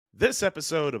This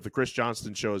episode of The Chris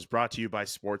Johnston Show is brought to you by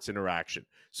Sports Interaction.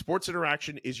 Sports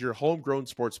Interaction is your homegrown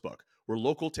sports book, where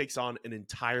local takes on an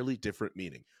entirely different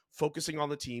meaning, focusing on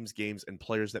the teams, games, and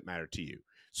players that matter to you.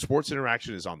 Sports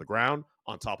Interaction is on the ground,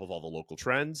 on top of all the local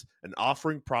trends, and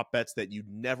offering prop bets that you'd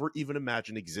never even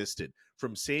imagined existed,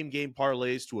 from same-game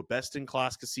parlays to a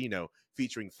best-in-class casino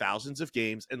featuring thousands of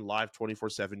games and live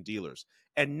 24/7 dealers.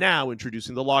 And now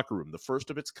introducing The Locker Room, the first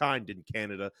of its kind in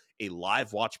Canada, a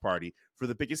live watch party for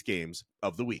the biggest games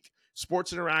of the week.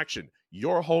 Sports Interaction,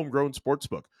 your homegrown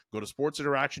sportsbook. Go to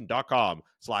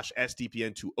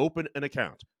sportsinteraction.com/SDPN to open an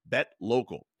account. Bet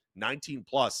local. 19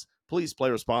 plus. Please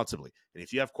play responsibly. And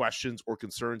if you have questions or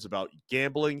concerns about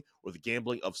gambling or the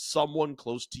gambling of someone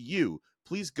close to you,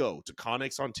 please go to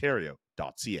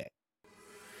connexontario.ca.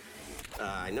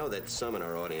 I know that some in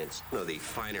our audience know the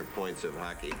finer points of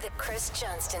hockey. The Chris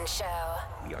Johnston Show.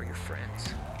 We are your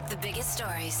friends. The biggest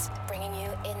stories, bringing you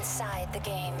inside the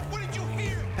game. What did you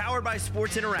hear? Powered by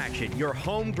Sports Interaction, your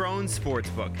homegrown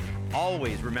sportsbook.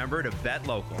 Always remember to bet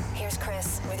local. Here's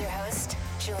Chris with your host,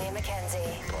 Julia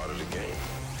McKenzie. Part of the game.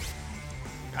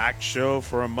 Packed show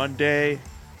for a Monday.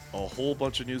 A whole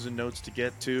bunch of news and notes to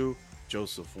get to.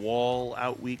 Joseph Woll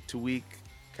out week to week.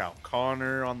 Cal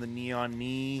Connor on the knee-on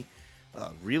knee.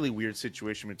 Really weird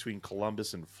situation between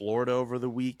Columbus and Florida over the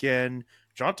weekend.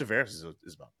 John Tavares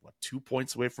is about 2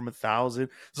 points away from 1,000.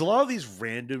 There's a lot of these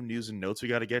random news and notes we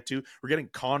got to get to. We're getting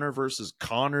Connor versus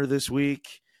Connor this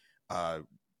week. I'll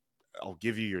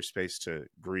give you your space to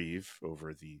grieve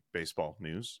over the baseball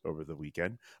news over the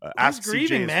weekend. Who's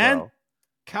grieving, man? Well.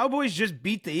 Cowboys just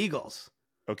beat the Eagles.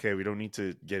 Okay, we don't need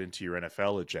to get into your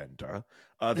NFL agenda.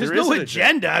 There's no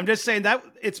agenda. I'm just saying that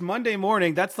it's Monday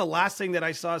morning. That's the last thing that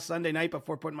I saw Sunday night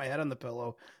before putting my head on the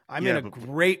pillow. I'm in a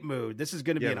great mood. This is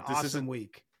going to be an awesome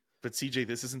week. But CJ,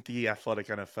 this isn't the Athletic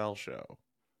NFL show.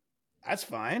 That's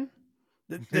fine.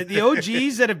 The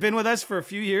OGs that have been with us for a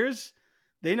few years,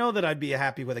 they know that I'd be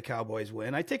happy with a Cowboys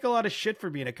win. I take a lot of shit for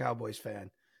being a Cowboys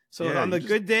fan. So on the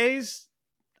good days,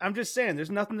 I'm just saying there's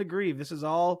nothing to grieve. This is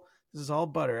all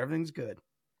butter. Everything's good.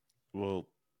 Well,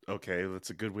 okay,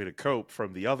 that's a good way to cope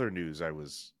from the other news I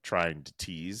was trying to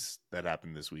tease that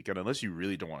happened this weekend, unless you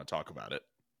really don't want to talk about it.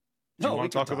 Do you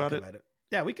want to talk about it?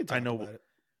 Yeah, we can talk about it.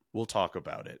 We'll talk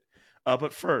about it.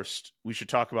 But first, we should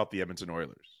talk about the Edmonton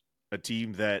Oilers, a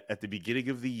team that at the beginning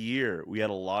of the year, we had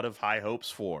a lot of high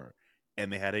hopes for, and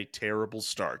they had a terrible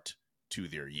start to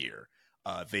their year.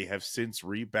 They have since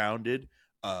rebounded,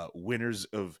 winners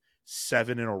of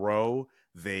 7 in a row.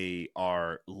 They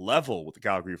are level with the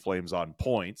Calgary Flames on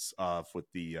points,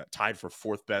 with the tied for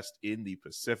 4th best in the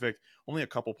Pacific, only a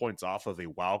couple points off of a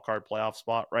wild card playoff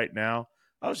spot right now.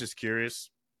 I was just curious,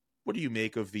 what do you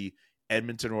make of the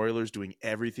Edmonton Oilers doing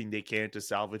everything they can to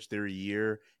salvage their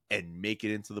year and make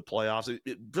it into the playoffs?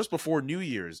 Just before New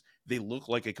Year's, they look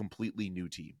like a completely new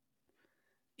team.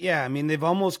 Yeah, I mean, they've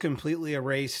almost completely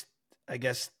erased, I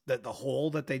guess, the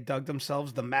hole that they dug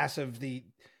themselves,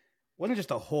 wasn't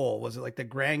just a hole. Was it like the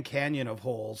Grand Canyon of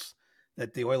holes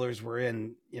that the Oilers were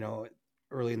in,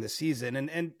 early in the season?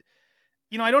 And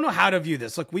I don't know how to view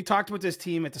this. Look, we talked about this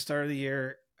team at the start of the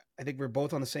year. I think we're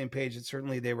both on the same page that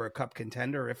certainly they were a cup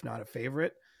contender, if not a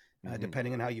favorite,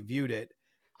 depending on how you viewed it.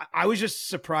 I was just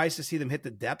surprised to see them hit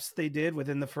the depths they did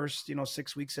within the first,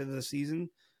 6 weeks of the season.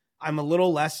 I'm a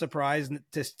little less surprised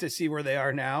to see where they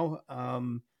are now.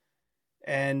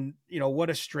 And what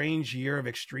a strange year of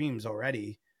extremes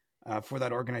already. For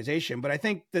that organization. But I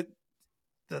think that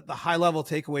the high level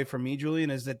takeaway for me, Julian,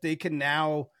 is that they can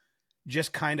now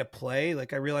just kind of play.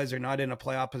 Like, I realize they're not in a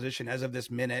playoff position as of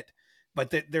this minute, but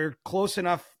that they're close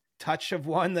enough touch of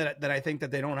one that I think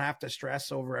that they don't have to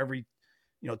stress over every,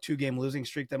 2-game losing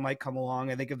streak that might come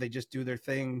along. I think if they just do their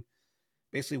thing,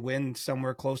 basically win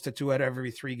somewhere close to 2 out of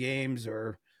every 3 games,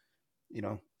 or,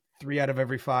 3 out of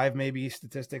every 5, maybe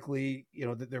statistically,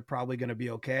 that they're probably going to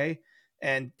be okay.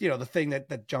 And, the thing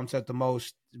that jumps out the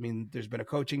most, I mean, there's been a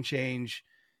coaching change.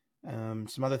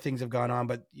 Some other things have gone on,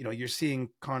 but, you're seeing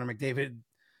Connor McDavid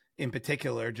in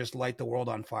particular just light the world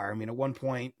on fire. I mean, at one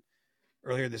point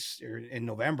earlier in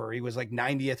November, he was like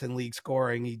 90th in league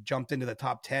scoring. He jumped into the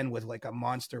top 10 with like a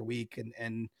monster week. And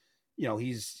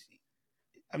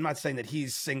I'm not saying that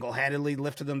he's single-handedly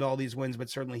lifted them to all these wins,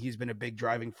 but certainly he's been a big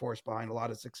driving force behind a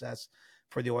lot of success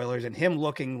for the Oilers, and him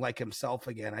looking like himself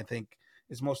again, I think,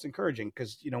 is most encouraging,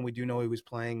 because, we do know he was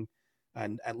playing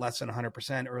at less than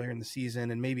 100% earlier in the season.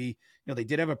 And maybe, they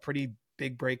did have a pretty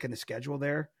big break in the schedule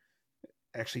there.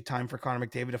 Actually, time for Connor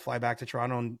McDavid to fly back to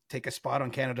Toronto and take a spot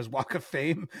on Canada's Walk of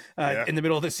Fame in the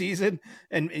middle of the season.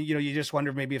 And, you just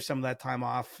wonder maybe if some of that time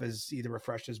off has either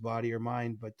refreshed his body or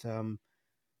mind. But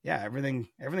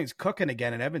everything's cooking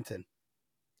again in Edmonton.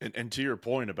 And to your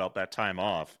point about that time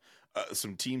off,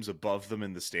 some teams above them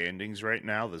in the standings right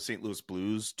now, the St. Louis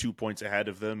Blues, 2 points ahead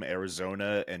of them,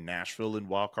 Arizona and Nashville in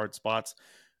wildcard spots.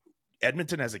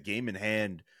 Edmonton has a game in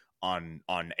hand on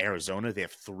Arizona. They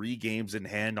have 3 games in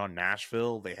hand on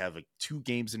Nashville. They have 2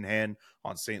 games in hand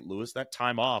on St. Louis. That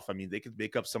time off, I mean, they could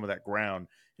make up some of that ground.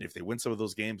 And if they win some of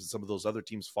those games and some of those other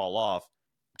teams fall off,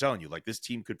 I'm telling you, like, this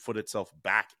team could put itself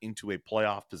back into a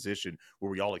playoff position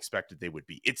where we all expected they would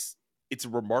be. It's a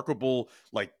remarkable,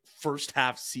 like, first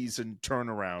half season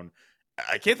turnaround.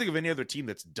 I can't think of any other team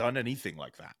that's done anything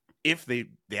like that if they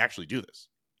actually do this.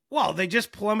 Well, they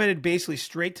just plummeted basically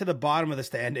straight to the bottom of the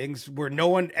standings where no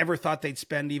one ever thought they'd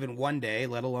spend even one day,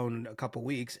 let alone a couple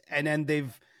weeks. And then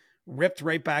they've ripped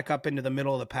right back up into the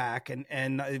middle of the pack. And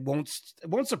it won't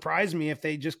surprise me if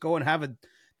they just go and have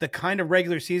the kind of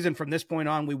regular season from this point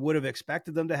on we would have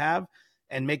expected them to have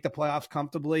and make the playoffs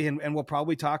comfortably. And we'll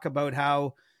probably talk about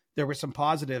how there were some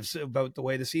positives about the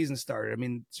way the season started. I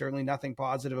mean, certainly nothing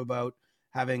positive about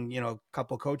having, a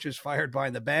couple coaches fired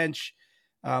behind the bench.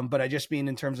 But I just mean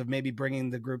in terms of maybe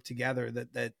bringing the group together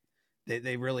that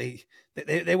they really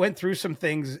they went through some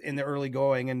things in the early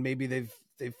going and maybe they've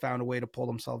found a way to pull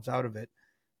themselves out of it.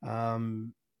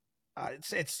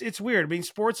 It's weird. I mean,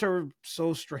 sports are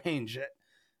so strange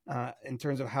in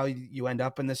terms of how you end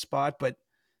up in this spot. But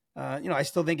I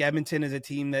still think Edmonton is a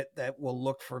team that will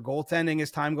look for goaltending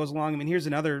as time goes along. I mean, here's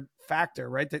another factor,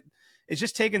 right? That it's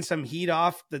just taking some heat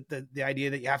off the idea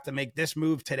that you have to make this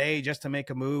move today just to make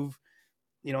a move.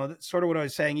 That's sort of what I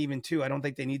was saying even too. I don't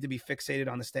think they need to be fixated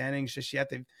on the standings just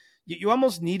yet. You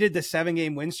almost needed the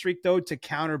 7-game win streak though to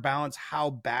counterbalance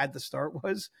how bad the start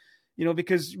was,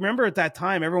 because remember at that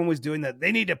time, everyone was doing that.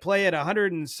 They need to play at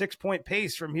 106-point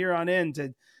pace from here on in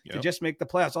to just make the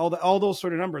playoffs, all those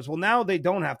sort of numbers. Well, now they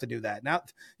don't have to do that. Now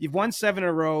you've won 7 in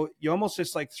a row. You almost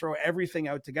just like throw everything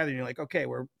out together. And you're like, okay,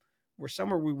 we're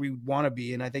somewhere we want to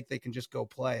be. And I think they can just go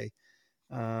play.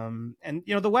 And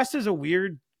the West is a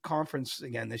weird conference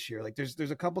again this year. Like there's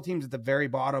a couple teams at the very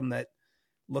bottom that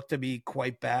look to be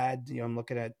quite bad. I'm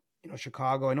looking at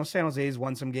Chicago. I know San Jose's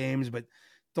won some games, but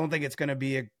don't think it's going to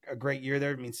be a great year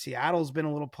there. I mean, Seattle's been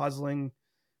a little puzzling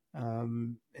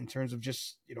in terms of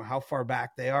just how far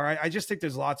back they are. I just think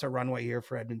there's lots of runway here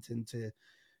for Edmonton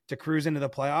to cruise into the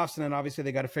playoffs, and then obviously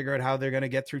they got to figure out how they're going to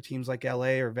get through teams like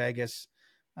LA or Vegas,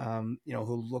 who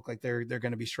look like they're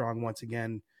going to be strong once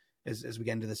again as we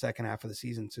get into the second half of the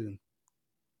season soon.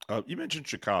 You mentioned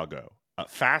Chicago. A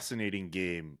fascinating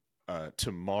game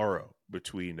tomorrow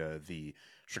between the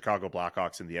Chicago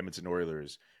Blackhawks and the Edmonton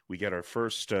Oilers. We get our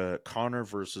first Connor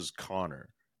versus Connor.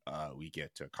 We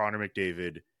get Connor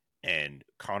McDavid and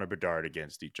Connor Bedard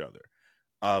against each other.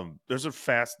 There's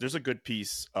a good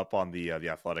piece up on the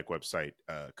Athletic website.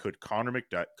 Could Connor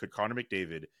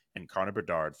McDavid and Connor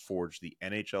Bedard forge the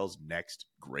NHL's next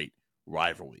great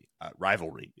rivalry?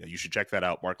 You should check that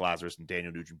out. Mark Lazarus and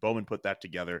Daniel Nugent-Bowman put that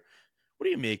together. What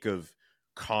do you make of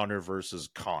Connor versus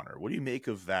Connor? What do you make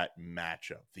of that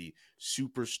matchup, the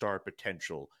superstar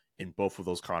potential in both of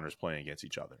those Connors playing against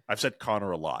each other? I've said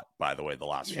Connor a lot, by the way, the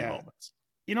last few moments.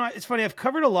 It's funny. I've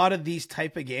covered a lot of these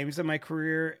type of games in my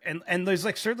career, and there's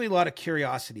like certainly a lot of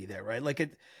curiosity there, right?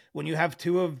 Like when you have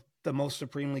two of the most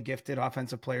supremely gifted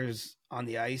offensive players on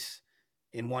the ice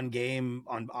in one game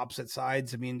on opposite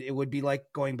sides. I mean, it would be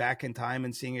like going back in time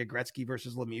and seeing a Gretzky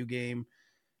versus Lemieux game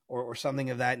or something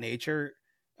of that nature.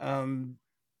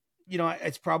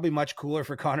 It's probably much cooler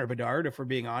for Connor Bedard, if we're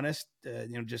being honest,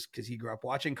 just because he grew up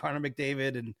watching Connor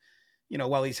McDavid. And,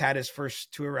 while he's had his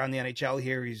first tour around the NHL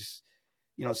here, he's,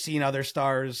 seen other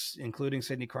stars, including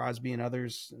Sidney Crosby and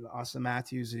others, Austin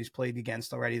Matthews, that he's played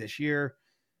against already this year.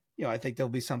 I think there'll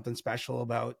be something special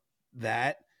about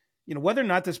that. Whether or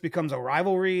not this becomes a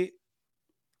rivalry,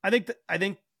 I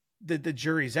think the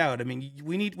jury's out. I mean,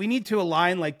 we need to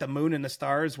align like the moon and the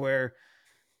stars where,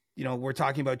 we're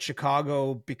talking about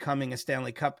Chicago becoming a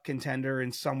Stanley Cup contender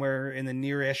in somewhere in the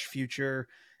near-ish future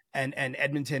and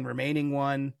Edmonton remaining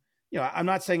one. I'm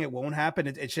not saying it won't happen.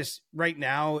 It's just right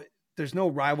now, there's no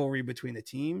rivalry between the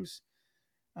teams.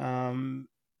 But I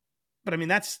mean,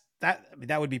 that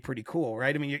would be pretty cool,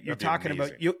 right? I mean, you're talking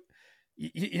amazing. about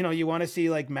you want to see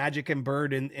like Magic and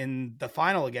Bird in the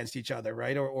final against each other,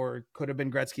 right? Or could have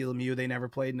been Gretzky Lemieux. They never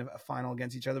played in a final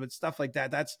against each other, but stuff like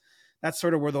that. That's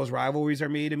sort of where those rivalries are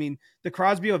made. I mean, the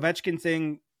Crosby Ovechkin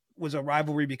thing was a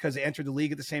rivalry because they entered the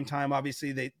league at the same time.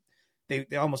 Obviously, they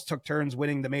almost took turns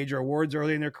winning the major awards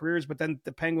early in their careers, but then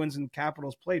the Penguins and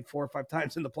Capitals played 4 or 5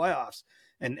 times in the playoffs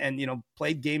and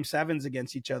played game 7s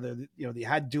against each other. They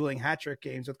had dueling hat trick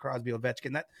games with Crosby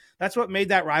Ovechkin. That's what made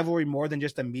that rivalry more than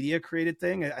just a media created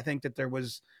thing. I think that there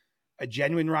was a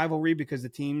genuine rivalry because the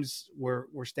teams were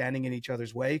standing in each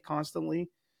other's way constantly.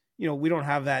 We don't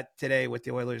have that today with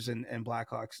the Oilers and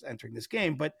Blackhawks entering this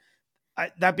game. But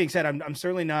that being said, I'm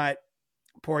certainly not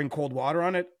pouring cold water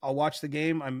on it. I'll watch the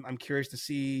game. I'm curious to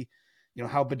see,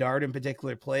 how Bedard in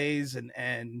particular plays, and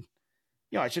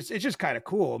it's just kind of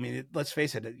cool. I mean, let's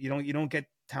face it, you don't get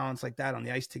talents like that on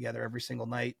the ice together every single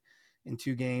night in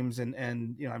 2 games, and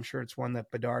I'm sure it's one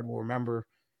that Bedard will remember.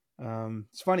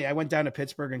 It's funny. I went down to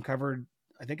Pittsburgh and covered,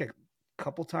 I think, a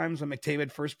couple times when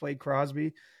McDavid first played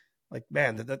Crosby. Like,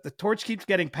 man, the torch keeps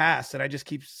getting passed, and I just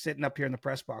keep sitting up here in the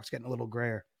press box getting a little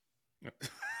grayer.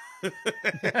 I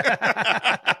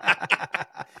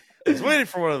was waiting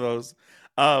for one of those.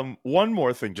 One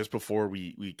more thing just before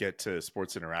we get to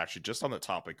sports interaction, just on the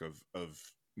topic of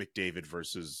McDavid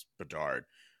versus Bedard.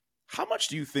 How much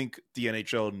do you think the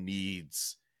NHL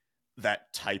needs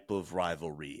that type of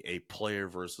rivalry, a player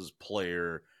versus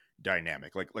player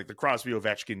dynamic? Like the Crosby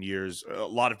Ovechkin years, a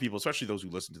lot of people, especially those who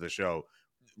listen to the show,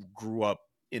 grew up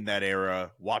in that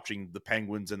era watching the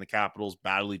Penguins and the Capitals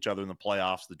battle each other in the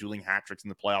playoffs, the dueling hat tricks in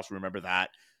the playoffs. Remember that.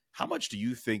 How much do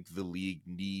you think the league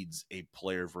needs a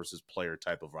player versus player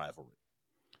type of rivalry?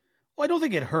 Well, I don't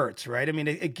think it hurts, right? I mean,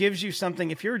 it gives you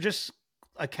something. If you're just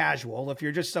a casual, if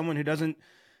you're just someone who doesn't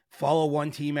follow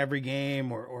one team every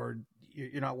game, or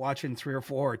you're not watching 3 or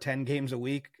 4 or 10 games a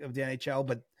week of the NHL,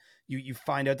 but you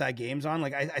find out that game's on,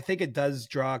 like, I think it does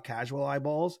draw casual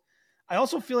eyeballs. I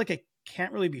also feel like it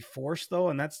can't really be forced, though,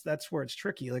 and that's where it's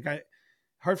tricky. Like,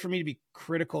 hard for me to be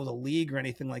critical of the league or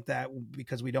anything like that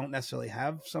because we don't necessarily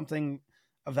have something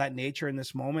of that nature in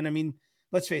this moment. I mean,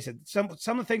 let's face it, some of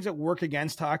the things that work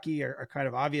against hockey are kind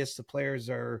of obvious. The players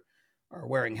are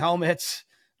wearing helmets.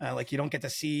 Like, you don't get to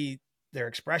see their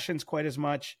expressions quite as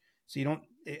much. So you don't,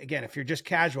 again, if you're just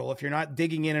casual, if you're not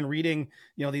digging in and reading,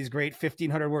 these great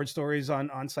 1,500 word stories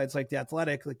on sites like The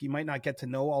Athletic, like, you might not get to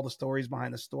know all the stories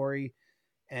behind the story.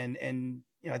 And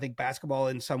I think basketball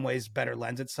in some ways better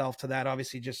lends itself to that.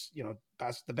 Obviously, just,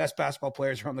 the best basketball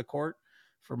players are on the court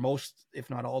for most, if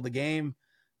not all, the game.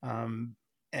 And,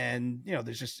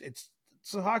 there's just,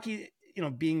 so hockey,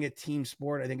 being a team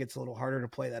sport, I think it's a little harder to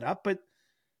play that up. But,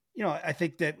 I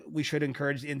think that we should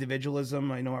encourage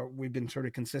individualism. I know we've been sort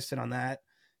of consistent on that.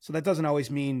 So that doesn't always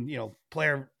mean,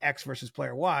 player X versus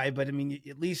player Y, but I mean,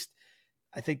 at least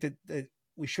I think that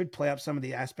we should play up some of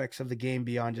the aspects of the game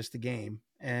beyond just the game.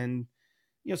 And,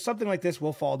 something like this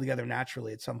will fall together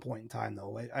naturally at some point in time,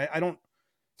 though. I don't,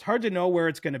 it's hard to know where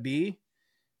it's going to be,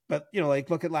 but, like,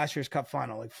 look at last year's Cup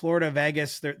final, like Florida,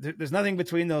 Vegas, there's nothing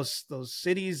between those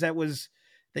cities that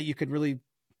you could really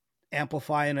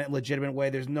amplify in a legitimate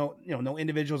way. There's no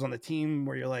individuals on the team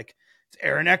where you're like, it's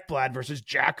Aaron Ekblad versus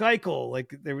Jack Eichel.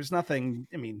 Like, there was nothing.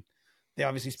 I mean, they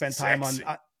obviously spent time on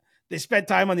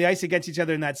the ice against each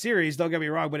other in that series. Don't get me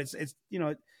wrong, but it's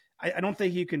I don't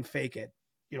think you can fake it.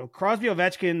 Crosby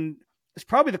Ovechkin is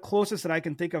probably the closest that I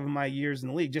can think of in my years in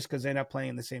the league, just because they end up playing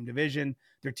in the same division.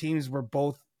 Their teams were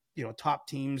both, top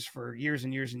teams for years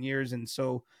and years and years. And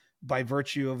so by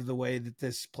virtue of the way that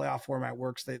this playoff format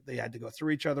works, they had to go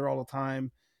through each other all the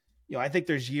time. I think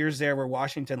there's years there where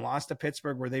Washington lost to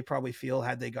Pittsburgh where they probably feel,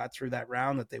 had they got through that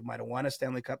round, that they might have won a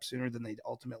Stanley Cup sooner than they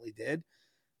ultimately did.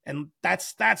 And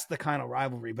that's the kind of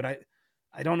rivalry, but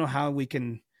I don't know how we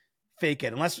can fake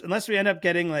it unless we end up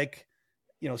getting, like,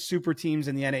 super teams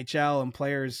in the NHL and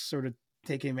players sort of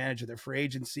taking advantage of their free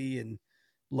agency and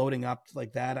loading up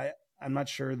like that. I'm not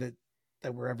sure that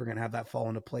we're ever going to have that fall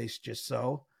into place just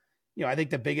so. I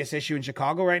think the biggest issue in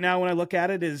Chicago right now, when I look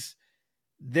at it, is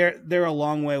they're a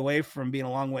long way away from being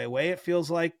a long way away. It feels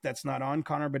like that's not on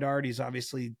Connor Bedard. He's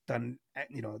obviously done,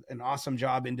 an awesome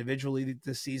job individually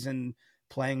this season,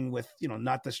 playing with,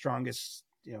 not the strongest,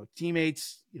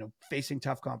 teammates, facing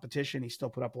tough competition. He still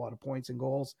put up a lot of points and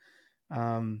goals.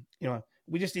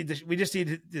 We just need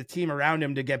the team around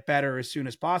him to get better as soon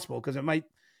as possible. Cause it might,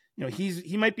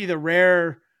 he might be the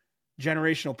rare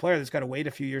generational player that's got to wait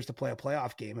a few years to play a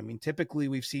playoff game. I mean, typically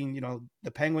we've seen,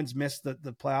 the Penguins missed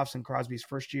the playoffs in Crosby's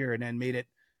first year and then made it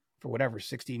for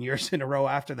 16 years in a row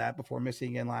after that before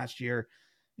missing again last year.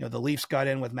 The Leafs got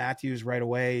in with Matthews right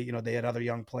away. They had other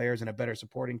young players and a better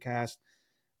supporting cast.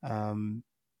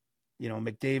 McDavid,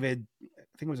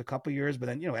 I think it was a couple years, but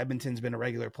then, Edmonton's been a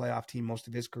regular playoff team most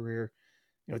of his career.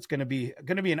 It's going to be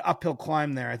an uphill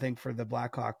climb there, I think, for the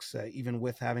Blackhawks, even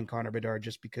with having Connor Bedard,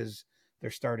 just because they're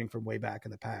starting from way back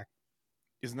in the pack.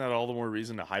 Isn't that all the more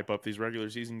reason to hype up these regular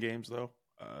season games, though?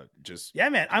 Yeah,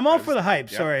 man, I'm all for the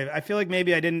hype. Yeah. Sorry, I feel like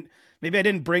maybe I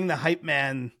didn't bring the hype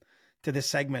man to this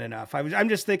segment enough. I'm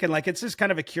just thinking, like, it's just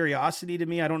kind of a curiosity to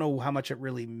me. I don't know how much it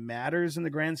really matters in the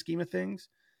grand scheme of things,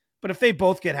 but if they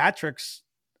both get hat tricks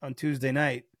on Tuesday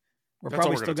night, That's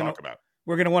all we're going to talk about.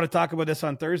 We're going to want to talk about this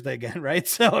on Thursday again, right?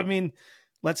 So, I mean,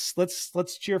 let's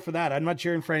cheer for that. I'm not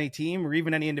cheering for any team or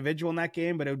even any individual in that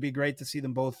game, but it would be great to see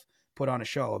them both put on a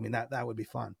show. I mean, that would be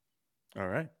fun. All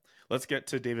right. Let's get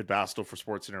to David Bastel for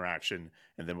Sports Interaction,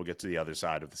 and then we'll get to the other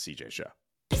side of the CJ show.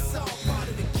 It's all part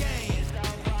of the game.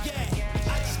 Yeah,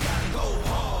 I just gotta go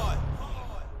hard.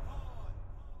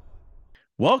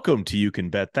 Welcome to You Can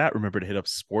Bet That. Remember to hit up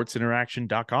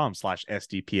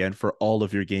sportsinteraction.com/SDPN for all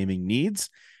of your gaming needs.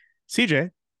 CJ,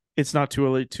 it's not too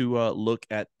early to look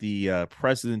at the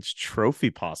President's Trophy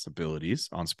possibilities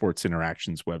on Sports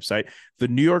Interaction's website. The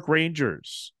New York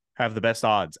Rangers have the best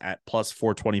odds at plus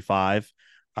 425.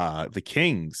 The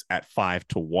Kings at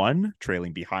 5-1,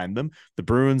 trailing behind them. The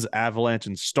Bruins, Avalanche,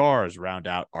 and Stars round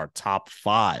out our top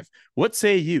 5. What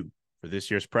say you for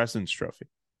this year's President's Trophy?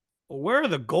 Well, where are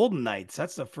the Golden Knights?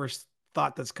 That's the first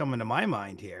thought that's coming to my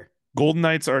mind here. Golden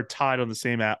Knights are tied on the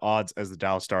same odds as the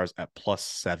Dallas Stars at plus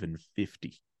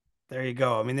 750. There you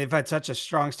go. I mean, they've had such a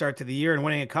strong start to the year and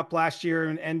winning a cup last year.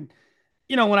 And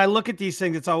you know, when I look at these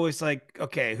things, it's always like,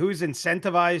 okay, who's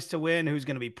incentivized to win? Who's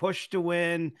going to be pushed to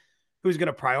win? Who's going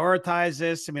to prioritize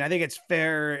this? I mean, I think it's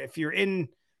fair if you're in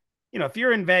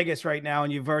Vegas right now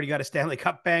and you've already got a Stanley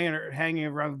Cup hanging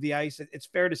around the ice, it's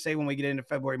fair to say when we get into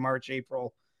February, March,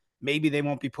 April, maybe they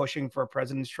won't be pushing for a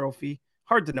President's Trophy.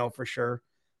 Hard to know for sure.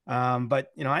 But,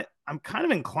 you know, I'm kind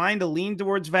of inclined to lean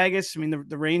towards Vegas. I mean,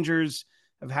 the Rangers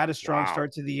have had a strong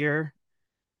start to the year.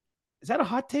 Is that a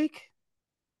hot take?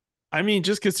 I mean,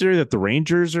 just considering that the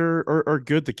Rangers are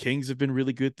good. The Kings have been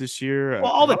really good this year.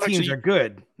 Well, all the teams are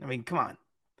good. I mean, come on.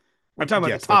 We're talking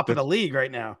about the top of the league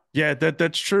right now. Yeah,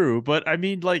 that's true. But I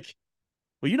mean, like,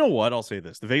 well, you know what? I'll say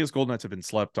this. The Vegas Golden Knights have been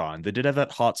slept on. They did have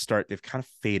that hot start. They've kind of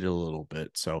faded a little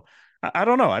bit. So I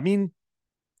don't know. I mean,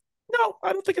 no,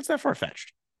 I don't think it's that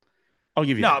far-fetched. I'll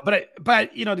give you that.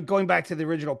 But you know, going back to the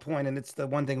original point, and it's the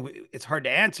one thing it's hard to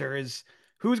answer is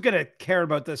who's going to care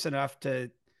about this enough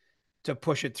to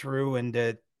push it through and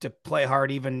to play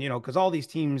hard, even, you know, because all these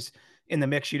teams in the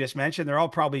mix you just mentioned, they're all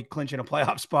probably clinching a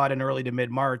playoff spot in early to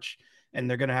mid-March, and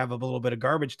they're going to have a little bit of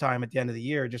garbage time at the end of the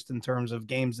year, just in terms of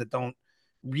games that don't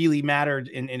really matter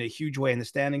in a huge way in the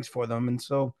standings for them. And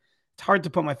so it's hard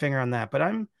to put my finger on that, but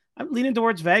I'm leaning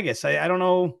towards Vegas. I don't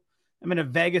know. I'm in a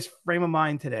Vegas frame of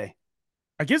mind today.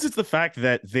 I guess it's the fact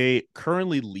that they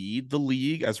currently lead the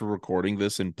league as we're recording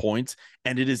this in points,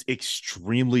 and it is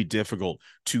extremely difficult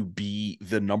to be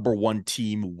the number one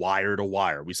team wire to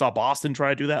wire. We saw Boston try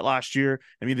to do that last year.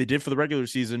 I mean, they did for the regular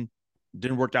season.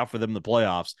 Didn't work out for them in the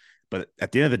playoffs. But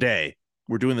at the end of the day,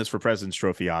 we're doing this for President's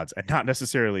Trophy odds and not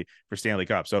necessarily for Stanley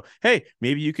Cup. So, hey,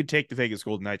 maybe you could take the Vegas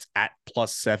Golden Knights at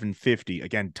plus 750,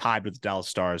 again, tied with the Dallas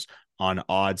Stars on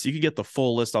odds. You can get the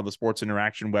full list on the Sports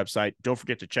Interaction website. Don't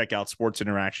forget to check out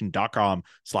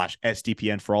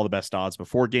sportsinteraction.com/SDPN for all the best odds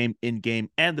before game, in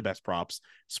game, and the best props.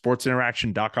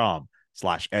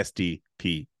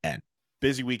 sportsinteraction.com/SDPN.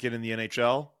 Busy weekend in the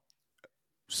NHL.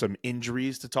 Some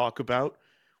injuries to talk about.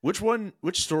 Which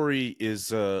story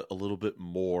is a little bit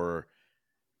more?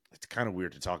 It's kind of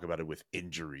weird to talk about it with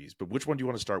injuries, but which one do you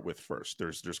want to start with first?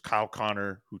 There's Kyle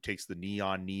Connor, who takes the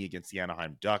knee-on-knee against the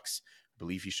Anaheim Ducks. I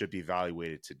believe he should be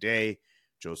evaluated today.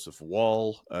 Joseph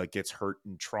Wall gets hurt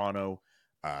in Toronto.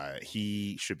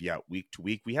 He should be out week to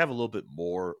week. We have a little bit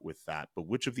more with that, but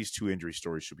which of these two injury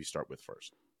stories should we start with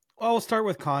first? Well, we'll start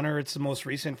with Connor. It's the most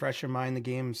recent, fresh in mind, the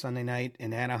game Sunday night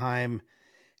in Anaheim.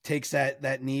 Takes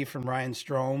that knee from Ryan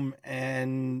Strome,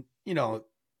 and, you know,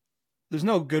 there's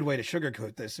no good way to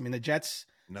sugarcoat this. I mean, the Jets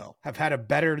have had a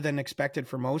better than expected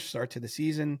for most start to the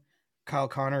season. Kyle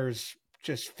Connor's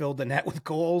just filled the net with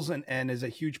goals and is a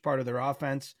huge part of their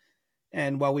offense.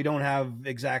 And while we don't have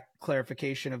exact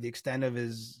clarification of the extent of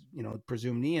his, you know,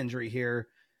 presumed knee injury here,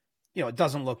 you know, it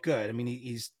doesn't look good. I mean,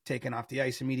 he's taken off the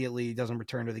ice immediately. He doesn't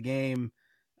return to the game.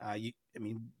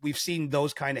 We've seen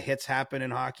those kind of hits happen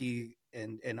in hockey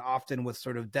and often with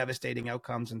sort of devastating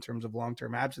outcomes in terms of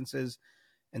long-term absences.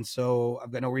 And so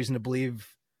I've got no reason to believe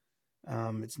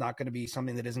it's not going to be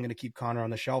something that isn't going to keep Connor on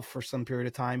the shelf for some period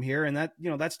of time here. And that, you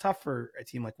know, that's tough for a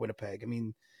team like Winnipeg. I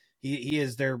mean, he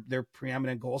is their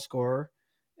preeminent goal scorer.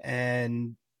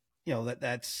 And, you know,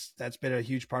 that's been a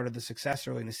huge part of the success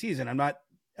early in the season. I'm not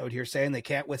out here saying they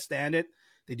can't withstand it.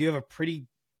 They do have a pretty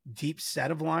deep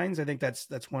set of lines. I think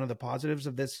that's one of the positives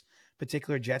of this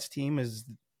particular Jets team is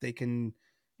they can,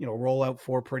 you know, roll out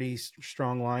 4 pretty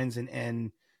strong lines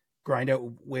and grind out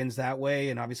wins that way.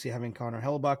 And obviously having Connor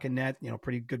Hellebuck in net, you know,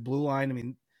 pretty good blue line. I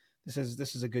mean, this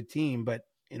is a good team, but,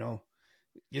 you know,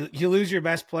 you lose your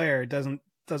best player. It doesn't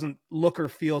look or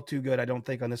feel too good, I don't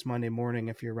think, on this Monday morning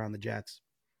if you're around the Jets.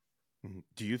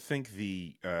 Do you think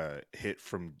the hit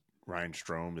from Ryan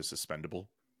Strome is suspendable?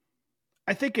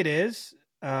 I think it is.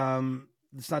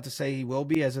 It's not to say he will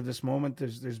be as of this moment.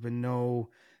 There's been no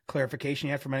clarification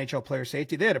yet from NHL player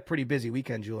safety. They had a pretty busy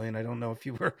weekend, Julian. I don't know if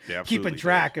you were keeping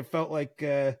track. It felt like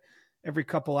every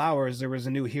couple hours there was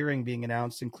a new hearing being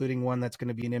announced, including one that's going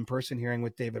to be an in-person hearing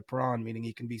with David Perron, meaning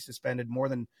he can be suspended more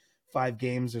than 5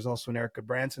 games. There's also an Erica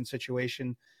Branson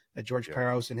situation that George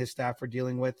Parros and his staff are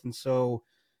dealing with. And so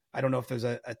I don't know if there's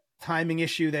a timing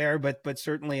issue there, but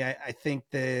certainly I think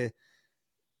the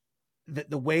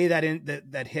way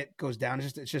that hit goes down,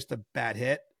 it's just a bad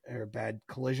hit or a bad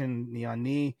collision, knee on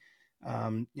knee.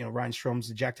 Ryan Strome's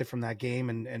ejected from that game,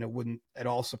 and it wouldn't at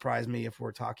all surprise me if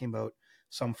we're talking about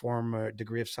some form or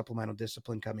degree of supplemental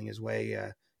discipline coming his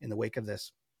way in the wake of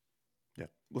this. Yeah.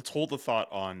 Let's hold the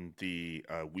thought on the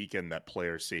weekend that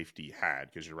player safety had,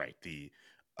 because you're right. The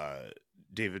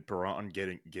David Perron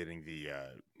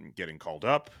getting called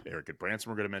up. Erica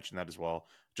Branson, we're going to mention that as well.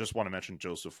 Just want to mention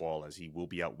Joseph Woll, as he will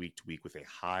be out week to week with a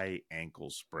high ankle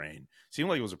sprain. Seemed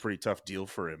like it was a pretty tough deal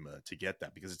for him to get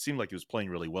that, because it seemed like he was playing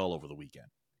really well over the weekend.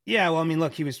 Yeah, well, I mean,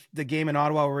 look, he was the game in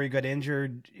Ottawa where he got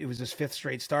injured. It was his 5th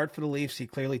straight start for the Leafs. He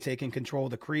clearly taken control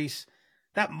of the crease.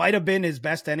 That might have been his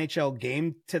best NHL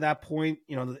game to that point.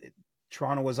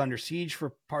 Toronto was under siege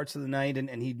for parts of the night,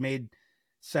 and he'd made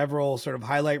several sort of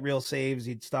highlight reel saves.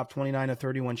 He'd stopped 29 of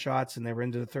 31 shots, and they were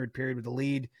into the third period with the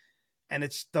lead. And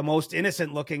it's the most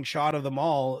innocent looking shot of them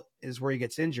all is where he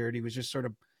gets injured. He was just sort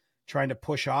of trying to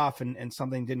push off, and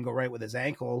something didn't go right with his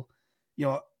ankle.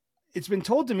 It's been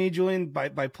told to me, Julian,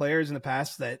 by players in the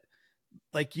past that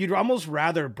like you'd almost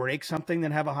rather break something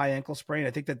than have a high ankle sprain.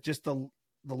 I think that just the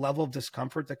level of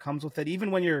discomfort that comes with it,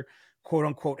 even when you're quote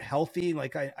unquote healthy,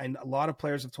 like a lot of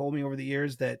players have told me over the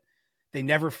years that they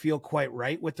never feel quite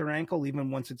right with their ankle,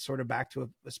 even once it's sort of back to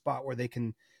a spot where they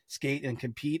can skate and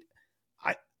compete.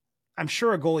 I'm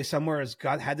sure a goalie somewhere has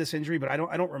had this injury, but I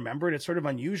don't remember it. It's sort of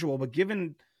unusual, but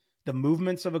given the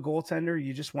movements of a goaltender,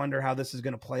 you just wonder how this is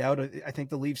going to play out. I think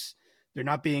the Leafs, they're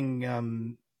not being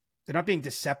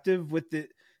deceptive with the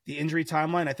injury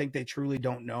timeline. I think they truly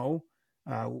don't know.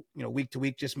 Week to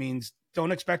week just means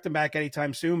don't expect them back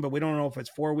anytime soon, but we don't know if it's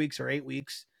 4 weeks or 8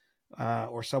 weeks,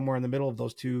 or somewhere in the middle of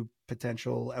those two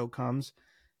potential outcomes.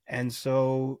 And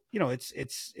so,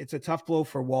 it's a tough blow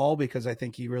for Woll, because I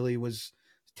think he really was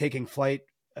taking flight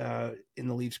in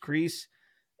the Leafs crease.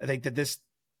 I think that this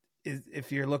is,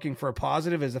 if you're looking for a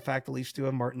positive, is the fact the Leafs do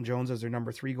have Martin Jones as their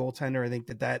number 3 goaltender. I think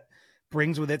that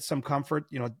brings with it some comfort.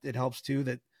 It helps too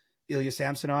that Ilya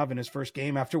Samsonov in his first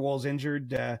game after Woll's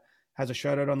injured has a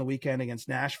shutout on the weekend against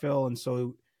Nashville. And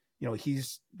so,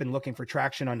 he's been looking for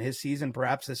traction on his season.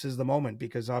 Perhaps this is the moment,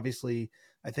 because obviously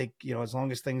I think, as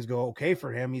long as things go okay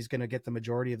for him, he's going to get the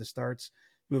majority of the starts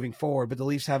moving forward. But the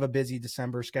Leafs have a busy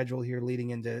December schedule here leading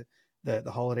into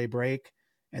the holiday break.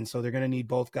 And so they're going to need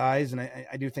both guys. And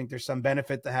I do think there's some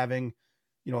benefit to having,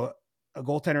 a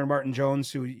goaltender, Martin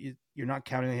Jones, who you're not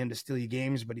counting on him to steal you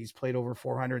games, but he's played over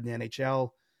 400 in the NHL,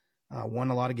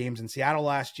 won a lot of games in Seattle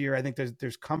last year. I think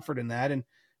there's comfort in that. And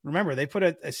remember, they put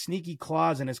a sneaky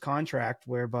clause in his contract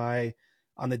whereby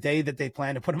on the day that they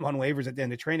plan to put him on waivers at the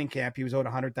end of training camp, he was owed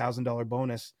 $100,000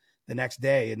 bonus the next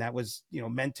day. And that was,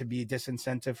 meant to be a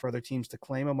disincentive for other teams to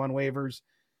claim him on waivers.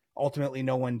 Ultimately,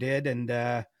 no one did. And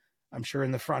I'm sure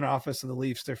in the front office of the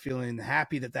Leafs, they're feeling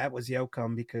happy that was the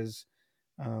outcome, because,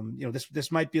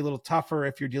 this might be a little tougher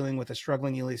if you're dealing with a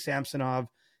struggling Ilya Samsonov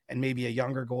and maybe a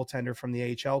younger goaltender from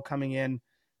the AHL coming in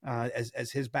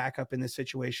as his backup in this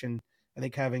situation. I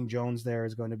think having Jones there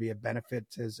is going to be a benefit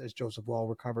as Joseph Woll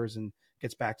recovers and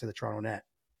gets back to the Toronto net.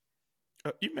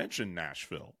 You mentioned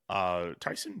Nashville.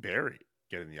 Tyson Barrie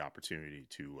getting the opportunity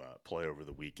to play over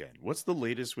the weekend. What's the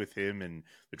latest with him and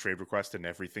the trade request and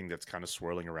everything that's kind of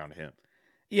swirling around him?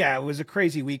 Yeah, it was a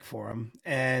crazy week for him.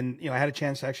 And, I had a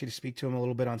chance actually to speak to him a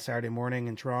little bit on Saturday morning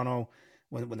in Toronto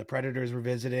when the Predators were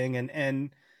visiting.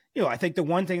 And I think the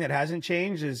one thing that hasn't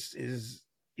changed is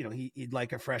he'd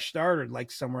like a fresh start or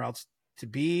like somewhere else to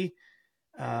be.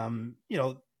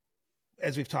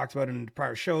 As we've talked about in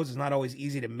prior shows, it's not always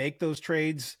easy to make those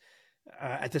trades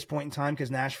at this point in time, because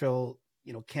Nashville,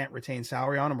 can't retain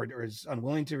salary on him or is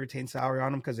unwilling to retain salary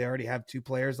on him because they already have 2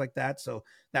 players like that. So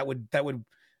that would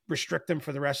restrict them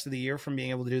for the rest of the year from being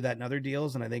able to do that in other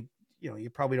deals. And I think, you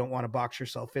probably don't want to box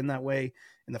yourself in that way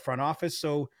in the front office.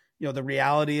 So, the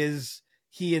reality is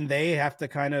he and they have to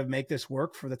kind of make this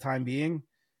work for the time being.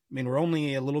 I mean, we're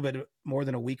only a little bit more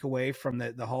than a week away from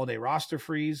the holiday roster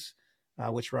freeze,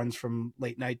 which runs from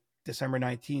late night December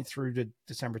 19th through to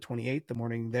December 28th, the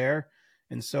morning there.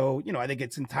 And so, I think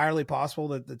it's entirely possible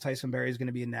that the Tyson Barrie is going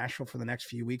to be in Nashville for the next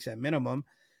few weeks at minimum.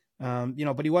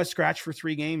 But he was scratched for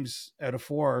 3 games out of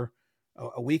 4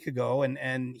 a week ago,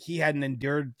 and he hadn't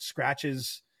endured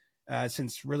scratches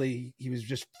since really he was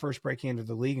just first breaking into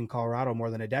the league in Colorado more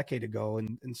than a decade ago.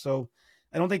 And so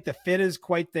I don't think the fit is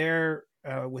quite there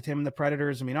with him and the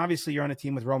Predators. I mean, obviously you're on a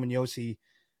team with Roman Josi,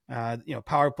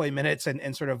 power play minutes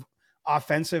and sort of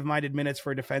offensive minded minutes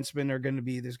for a defenseman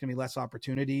there's going to be less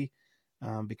opportunity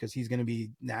because he's going to be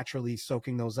naturally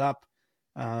soaking those up.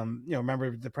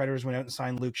 Remember the Predators went out and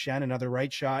signed Luke Shen, another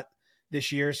right shot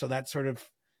this year. So that sort of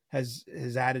has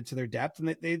added to their depth,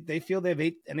 and they feel they have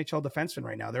 8 NHL defensemen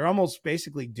right now. They're almost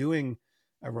basically doing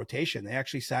a rotation. They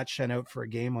actually sat Shen out for a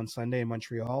game on Sunday in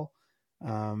Montreal.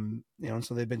 And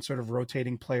so they've been sort of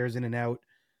rotating players in and out.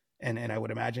 And I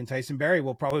would imagine Tyson Barrie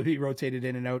will probably be rotated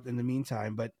in and out in the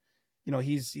meantime. But,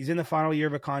 he's in the final year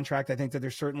of a contract. I think that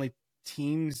there's certainly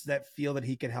teams that feel that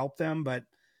he could help them. But,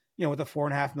 with a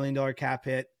 $4.5 million cap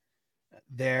hit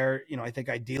there, I think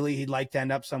ideally he'd like to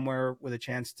end up somewhere with a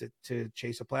chance to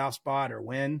chase a playoff spot or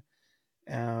win.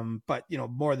 But,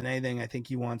 more than anything, I think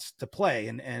he wants to play.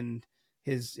 And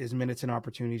his minutes and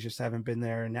opportunities just haven't been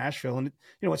there in Nashville. And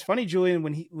what's funny, Julian,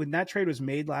 when that trade was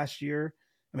made last year,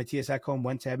 Matthias Ekholm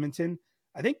went to Edmonton,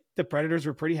 I think the Predators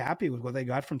were pretty happy with what they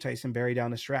got from Tyson Barrie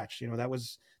down the stretch.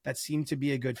 That seemed to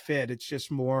be a good fit. It's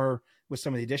just more with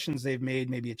some of the additions they've made,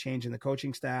 maybe a change in the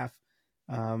coaching staff,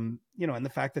 and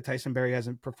the fact that Tyson Barrie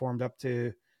hasn't performed up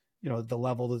to, the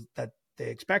level that they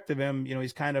expect of him.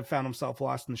 He's kind of found himself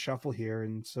lost in the shuffle here.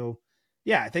 And so,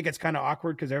 yeah, I think it's kind of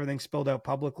awkward because everything's spilled out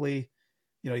publicly.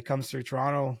 He comes through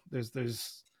Toronto. There's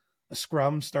a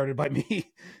scrum started by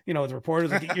me, with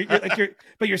reporters.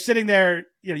 But you're sitting there.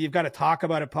 You've got to talk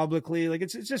about it publicly. Like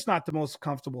it's just not the most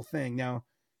comfortable thing. Now,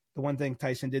 the one thing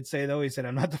Tyson did say though, he said,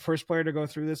 "I'm not the first player to go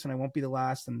through this, and I won't be the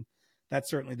last." And that's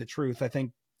certainly the truth. I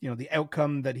think the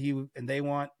outcome that he and they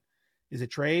want is a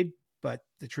trade, but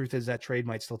the truth is that trade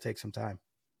might still take some time.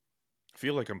 I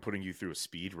feel like I'm putting you through a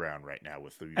speed round right now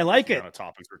with the I like it. amount of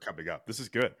topics we're coming up. This is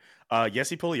good.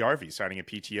 Jesse Puljujarvi signing a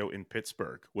PTO in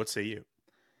Pittsburgh. What say you?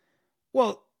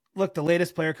 Well, look, the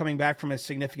latest player coming back from a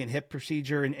significant hip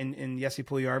procedure. In Jesse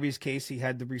Puljujarvi's case, he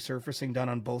had the resurfacing done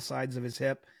on both sides of his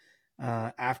hip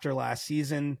after last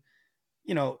season.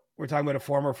 We're talking about a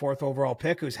former 4th overall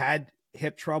pick who's had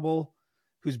hip trouble,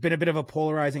 who's been a bit of a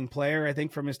polarizing player, I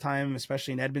think, from his time,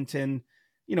 especially in Edmonton,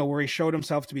 where he showed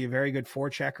himself to be a very good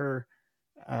forechecker.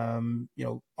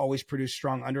 Always produced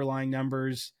strong underlying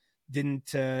numbers,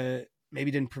 didn't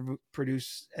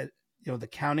produce, the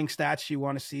counting stats you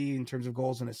want to see in terms of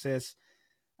goals and assists.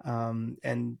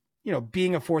 And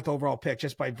being a 4th overall pick,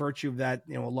 just by virtue of that,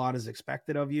 a lot is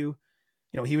expected of you.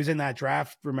 He was in that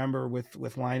draft, remember,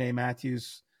 with Laine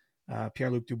Matthews,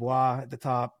 Pierre-Luc Dubois at the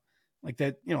top, like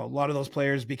that. A lot of those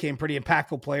players became pretty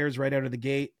impactful players right out of the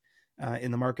gate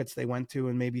in the markets they went to,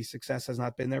 and maybe success has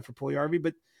not been there for Puljujarvi.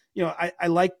 But I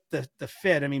like the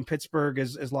fit. I mean, Pittsburgh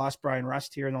has lost Brian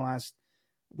Rust here in the last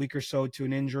week or so to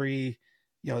an injury.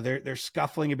 They're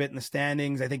scuffling a bit in the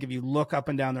standings. I think if you look up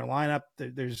and down their lineup,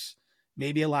 there's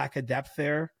maybe a lack of depth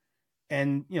there.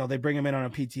 And, they bring him in on a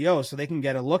PTO so they can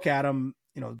get a look at him,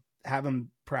 have him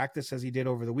practice as he did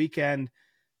over the weekend.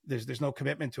 There's no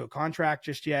commitment to a contract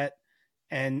just yet,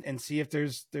 and see if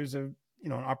there's a,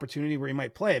 an opportunity where he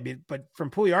might play. But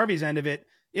from Puljujarvi's end of it,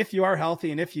 if you are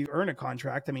healthy and if you earn a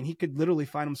contract, I mean, he could literally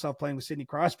find himself playing with Sidney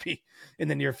Crosby in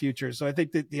the near future. So I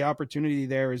think that the opportunity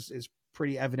there is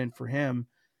pretty evident for him.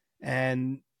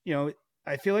 And,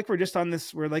 I feel like we're just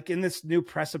we're like in this new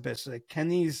precipice. Like, can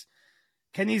these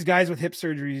guys with hip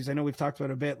surgeries, I know we've talked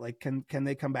about a bit, like, can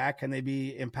they come back? Can they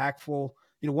be impactful?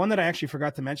 One that I actually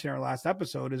forgot to mention in our last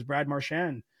episode is Brad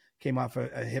Marchand came off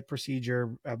a hip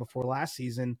procedure before last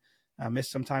season,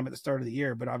 missed some time at the start of the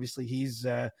year, but obviously he's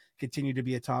continued to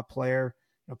be a top player.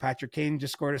 Patrick Kane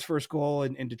just scored his first goal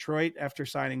in Detroit after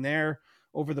signing there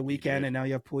over the weekend. And now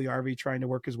you have Puljujarvi trying to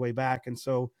work his way back. And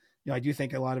so, I do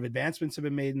think a lot of advancements have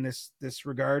been made in this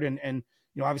regard. And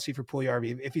obviously for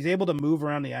Puljujarvi, if he's able to move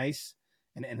around the ice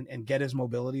and get his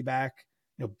mobility back,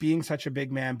 being such a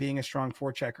big man, being a strong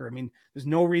forechecker, I mean, there's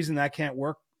no reason that can't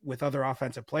work with other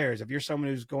offensive players. If you're someone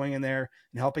who's going in there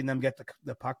and helping them get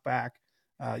the puck back,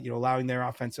 allowing their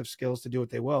offensive skills to do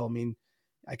what they will. I mean,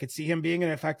 I could see him being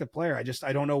an effective player.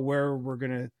 I don't know where we're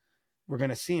going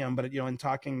to see him, but in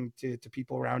talking to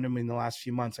people around him in the last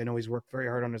few months, I know he's worked very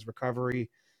hard on his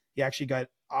recovery. He actually got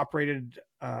operated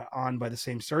on by the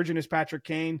same surgeon as Patrick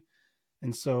Kane.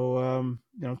 And so,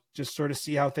 just sort of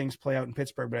see how things play out in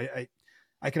Pittsburgh. But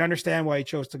I can understand why he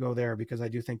chose to go there, because I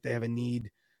do think they have a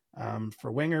need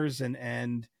for wingers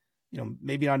and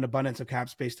maybe not an abundance of cap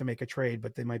space to make a trade,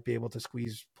 but they might be able to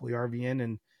squeeze Puljujarvi in,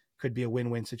 and could be a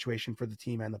win-win situation for the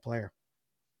team and the player.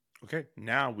 Okay,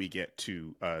 now we get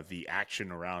to the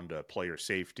action around player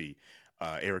safety.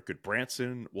 Eric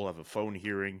Goodbranson will have a phone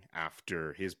hearing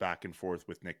after his back and forth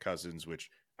with Nick Cousins, which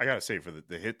I gotta say, for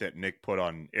the hit that Nick put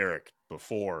on Eric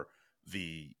before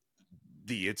the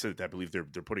incident, I believe they're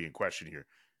putting in question here,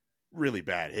 really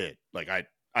bad hit. Like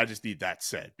I just need that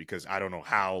said, because I don't know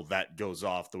how that goes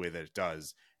off the way that it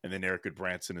does. And then Eric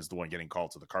Goodbranson is the one getting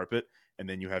called to the carpet. And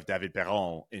then you have David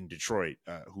Perron in Detroit,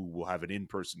 who will have an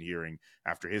in-person hearing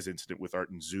after his incident with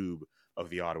Arton Zub of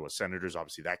the Ottawa Senators.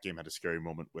 Obviously, that game had a scary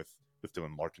moment with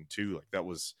Dylan Larkin too. Like that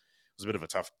was a bit of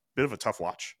a tough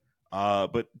watch.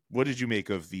 But what did you make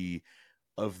of the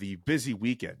busy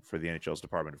weekend for the NHL's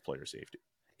Department of Player Safety?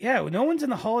 Yeah, no one's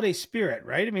in the holiday spirit,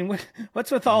 right? I mean,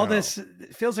 what's with all this?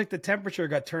 It feels like the temperature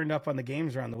got turned up on the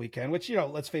games around the weekend, which,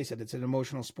 let's face it, it's an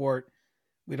emotional sport.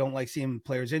 We don't like seeing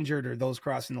players injured or those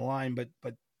crossing the line, but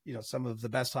some of the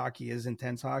best hockey is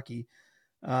intense hockey.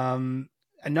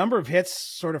 A number of hits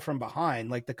sort of from behind,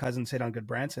 like the Cousins hit on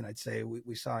Goodbranson, I'd say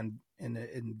we saw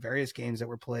in various games that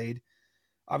were played.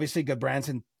 Obviously,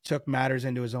 Goodbranson took matters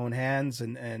into his own hands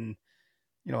and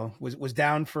was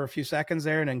down for a few seconds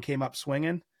there and then came up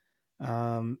swinging.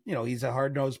 He's a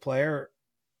hard-nosed player.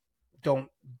 Don't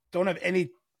have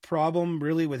any problem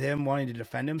really with him wanting to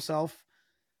defend himself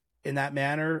in that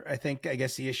manner. I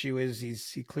guess the issue is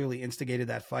he clearly instigated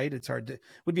that fight.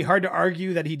 Would be hard to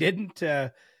argue that he didn't,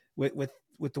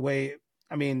 with the way,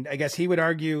 I mean, I guess he would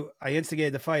argue I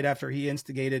instigated the fight after he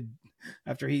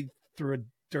threw a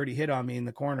dirty hit on me in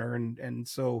the corner. And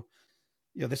so,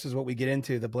 this is what we get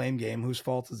into, the blame game. Whose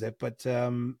fault is it? But,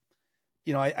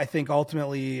 I think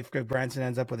ultimately if Greg Branson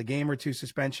ends up with a game or two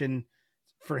suspension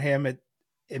for him, it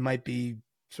might be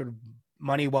sort of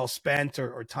money well spent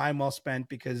or time well spent,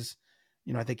 because,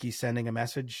 I think he's sending a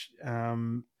message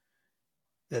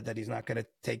that he's not going to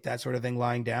take that sort of thing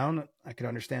lying down. I could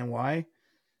understand why.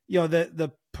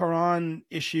 The Perron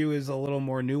issue is a little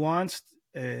more nuanced,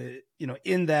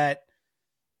 in that,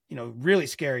 really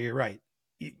scary. You're right.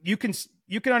 You can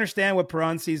understand what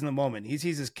Perron sees in the moment. He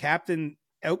sees his captain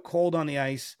out cold on the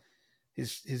ice,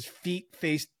 his feet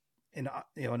faced in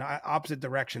opposite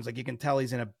directions. Like you can tell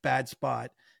he's in a bad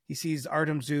spot. He sees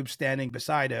Artem Zub standing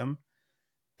beside him,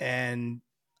 and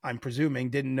I'm presuming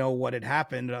didn't know what had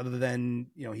happened other than,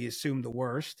 he assumed the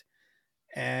worst.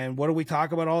 And what do we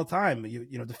talk about all the time?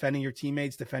 Defending your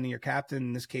teammates, defending your captain,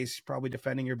 in this case, probably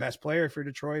defending your best player for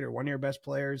Detroit or one of your best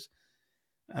players.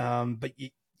 But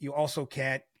you also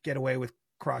can't get away with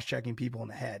cross-checking people in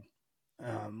the head.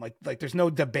 Like there's no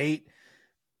debate.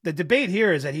 The debate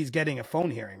here is that he's getting a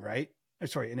phone hearing, right? Or,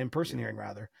 sorry, an in-person hearing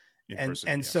rather. Yes.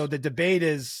 So the debate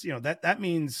is, that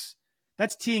means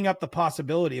that's teeing up the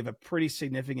possibility of a pretty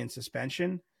significant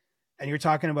suspension. And you're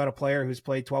talking about a player who's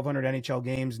played 1,200 NHL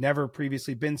games, never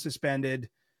previously been suspended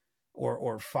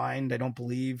or fined, I don't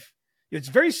believe. It's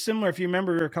very similar. If you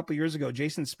remember a couple of years ago,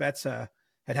 Jason Spezza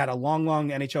had a long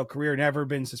NHL career, never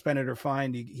been suspended or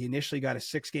fined. He initially got a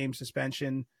 6-game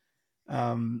suspension,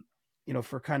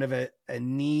 for kind of a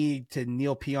knee to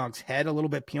Neil Pionk's head a little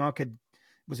bit. Pionk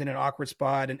was in an awkward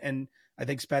spot, and I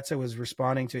think Spezza was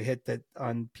responding to a hit that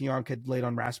Pionk had laid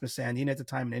on Rasmus Sandin at the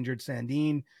time, an injured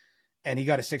Sandin, and he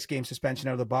got a 6-game suspension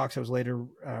out of the box. It was later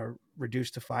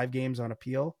reduced to 5 games on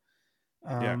appeal.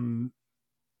 But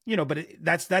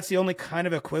that's the only kind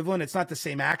of equivalent. It's not the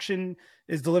same action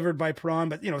is delivered by Perron,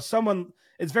 but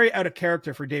it's very out of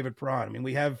character for David Perron. I mean,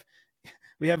 we have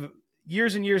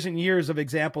years and years and years of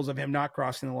examples of him not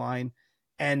crossing the line.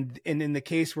 And in the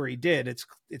case where he did, it's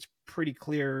pretty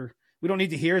clear. We don't need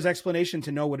to hear his explanation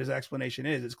to know what his explanation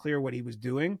is. It's clear what he was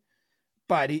doing,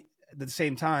 but at the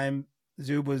same time,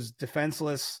 Zub was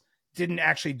defenseless, didn't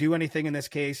actually do anything in this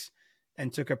case,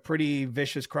 and took a pretty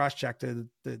vicious cross check to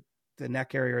the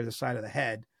neck area or the side of the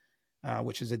head,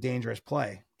 which is a dangerous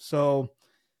play. So,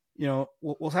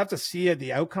 we'll have to see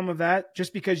the outcome of that.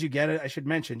 Just because you get it, I should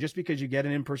mention, just because you get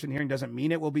an in-person hearing doesn't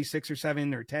mean it will be 6 or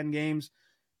 7 or 10 games,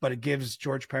 but it gives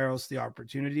George Parros the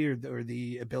opportunity or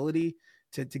the ability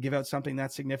to give out something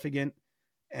that's significant.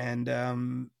 And,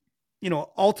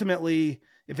 ultimately,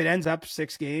 if it ends up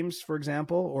 6 games, for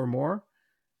example, or more,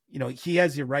 he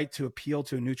has the right to appeal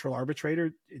to a neutral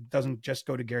arbitrator. It doesn't just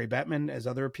go to Gary Bettman as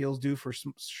other appeals do for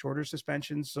some shorter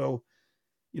suspensions. So,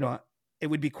 it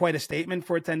would be quite a statement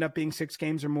for it to end up being 6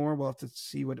 games or more. We'll have to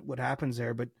see what happens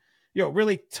there, but,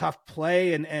 really tough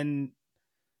play. And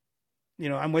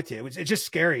I'm with you. It's just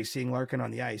scary seeing Larkin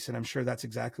on the ice. And I'm sure that's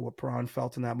exactly what Perron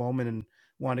felt in that moment and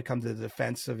wanted to come to the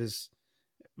defense of his,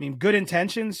 good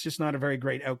intentions, just not a very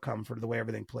great outcome for the way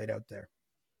everything played out there.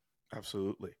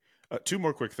 Absolutely. 2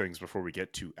 more quick things before we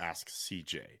get to Ask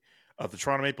CJ. The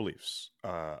Toronto Maple Leafs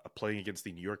playing against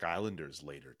the New York Islanders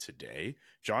later today.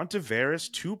 John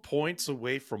Tavares, 2 points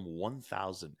away from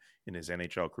 1,000 in his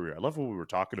NHL career. I love what we were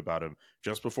talking about him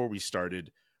just before we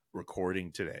started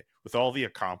recording today, with all the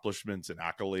accomplishments and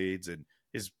accolades and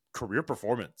his career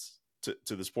performance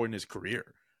to this point in his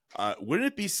career. Wouldn't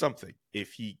it be something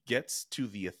if he gets to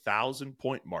the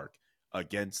 1,000-point mark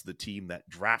against the team that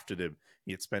drafted him?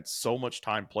 He had spent so much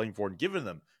time playing for and given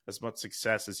them as much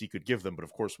success as he could give them. But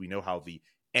of course, we know how the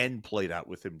end played out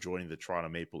with him joining the Toronto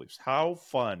Maple Leafs. How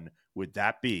fun would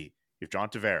that be if John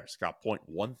Tavares got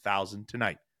 1,000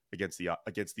 tonight against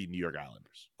the New York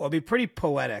Islanders? Well, it'd be pretty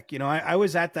poetic. You know, I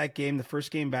was at that game, the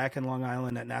first game back in Long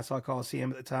Island at Nassau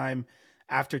Coliseum at the time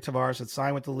after Tavares had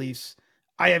signed with the Leafs.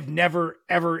 I have never,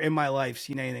 ever in my life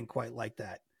seen anything quite like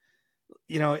that.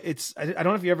 You know, I don't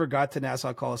know if you ever got to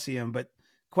Nassau Coliseum, but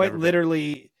quite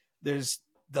literally there's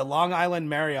the Long Island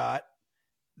Marriott,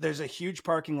 there's a huge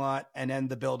parking lot, and then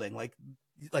the building.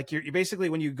 Like you're basically,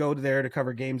 when you go there to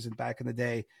cover games and back in the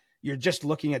day, you're just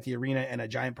looking at the arena and a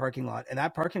giant parking lot. And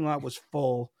that parking lot was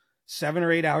full 7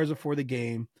 or 8 hours before the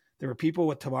game. There were people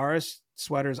with Tavares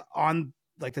sweaters on,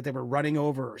 like, that they were running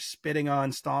over or spitting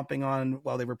on, stomping on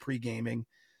while they were pre-gaming.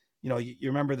 You know, you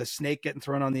remember the snake getting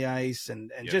thrown on the ice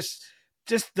and Yes.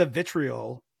 just the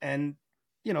vitriol. And,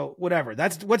 you know, whatever.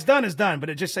 That's what's done is done. But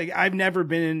it just like, I've never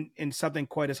been in something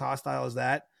quite as hostile as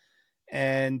that.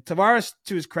 And Tavares,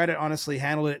 to his credit, honestly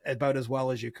handled it about as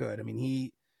well as you could. I mean,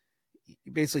 he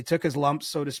basically took his lumps,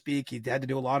 so to speak. He had to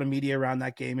do a lot of media around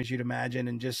that game, as you'd imagine,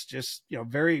 and just you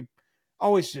know,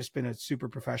 always just been a super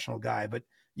professional guy. But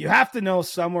you have to know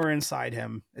somewhere inside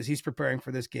him, as he's preparing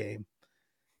for this game,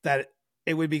 that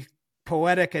it would be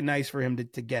poetic and nice for him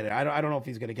to get it. I don't know if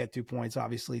he's going to get 2 points,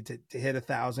 obviously, to hit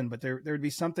 1,000, but there would be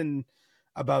something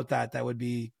about that would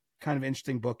be kind of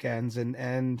interesting bookends.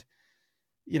 And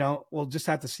you know, we'll just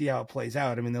have to see how it plays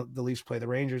out. I mean, the Leafs play the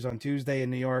Rangers on Tuesday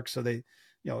in New York, so they,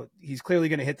 you know, he's clearly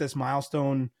going to hit this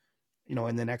milestone, you know,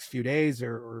 in the next few days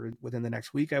or within the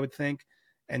next week, I would think.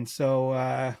 And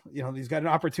so, you know, he's got an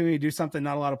opportunity to do something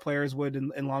not a lot of players would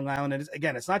in Long Island. And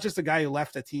again, it's not just a guy who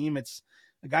left a team. It's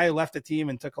a guy who left a team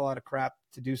and took a lot of crap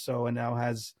to do so, and now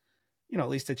has, you know, at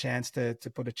least a chance to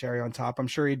put a cherry on top. I'm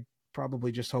sure he'd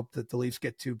probably just hope that the Leafs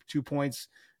get 2 points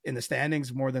in the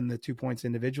standings more than the 2 points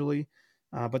individually.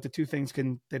 But the two things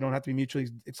they don't have to be mutually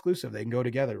exclusive. They can go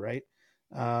together, right?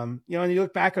 You know, and you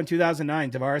look back on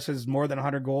 2009, Tavares has more than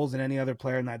 100 goals than any other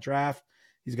player in that draft.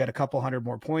 He's got a couple hundred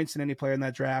more points than any player in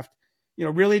that draft. You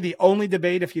know, really the only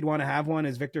debate, if you'd want to have one,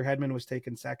 is Victor Hedman was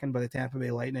taken second by the Tampa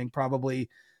Bay Lightning. Probably,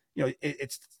 you know,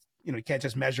 it's, you know, you can't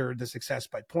just measure the success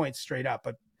by points straight up,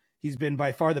 but he's been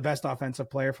by far the best offensive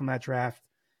player from that draft.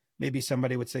 Maybe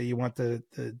somebody would say you want the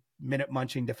minute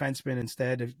munching defenseman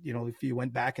instead of, you know, if you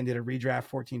went back and did a redraft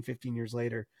 14, 15 years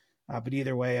later. But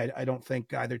either way, I don't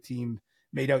think either team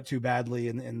made out too badly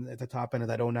in at the top end of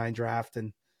that 09 draft.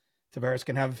 And Tavares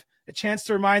can have a chance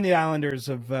to remind the Islanders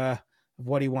of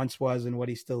what he once was and what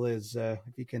he still is, if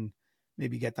he can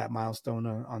maybe get that milestone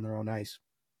on their own ice.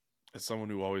 As someone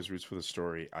who always roots for the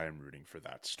story, I am rooting for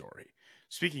that story.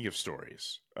 Speaking of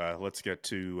stories, let's get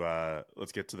to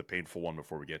the painful one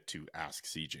before we get to Ask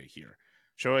CJ here.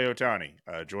 Shohei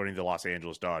Ohtani joining the Los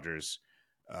Angeles Dodgers.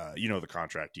 You know the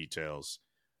contract details.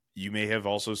 You may have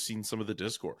also seen some of the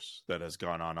discourse that has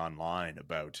gone on online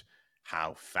about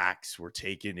how facts were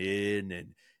taken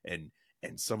in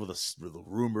and some of the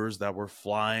rumors that were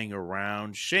flying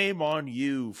around. Shame on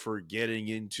you for getting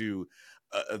into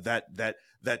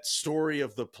that story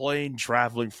of the plane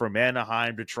traveling from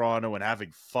Anaheim to Toronto and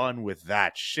having fun with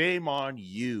that. Shame on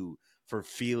you for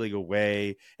feeling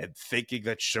away and thinking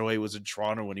that Shohei was in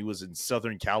Toronto when he was in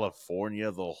Southern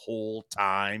California the whole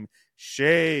time.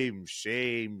 Shame,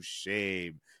 shame,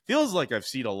 shame. Feels like I've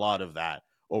seen a lot of that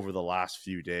over the last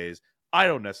few days. I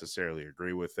don't necessarily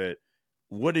agree with it.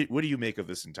 What do you make of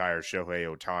this entire Shohei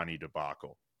Ohtani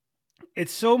debacle?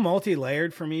 It's so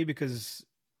multi-layered for me because,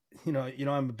 you know,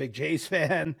 I'm a big Jays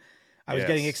fan. I was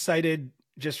getting excited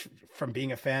just from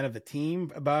being a fan of the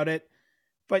team about it,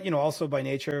 but, you know, also by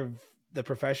nature of the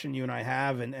profession you and I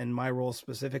have, and my role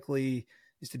specifically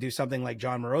is to do something like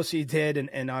John Morosi did.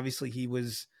 And obviously he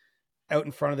was out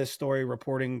in front of this story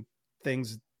reporting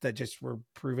things that just were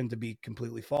proven to be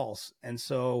completely false. And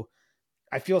so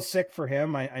I feel sick for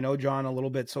him. I know John a little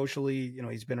bit socially, you know,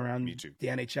 he's been around the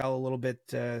NHL a little bit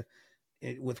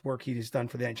with work he's done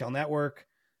for the NHL Network.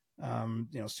 You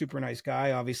know, super nice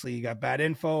guy. Obviously he got bad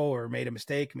info or made a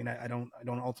mistake. I mean, I don't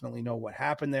ultimately know what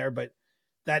happened there, but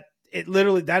that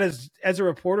is, as a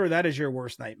reporter, that is your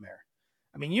worst nightmare.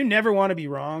 I mean, you never want to be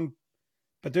wrong,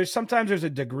 but there's a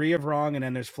degree of wrong, and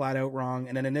then there's flat out wrong.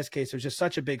 And then in this case, there's just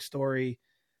such a big story.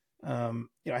 I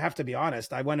have to be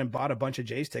honest. I went and bought a bunch of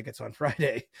Jays tickets on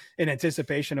Friday in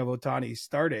anticipation of Ohtani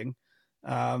starting.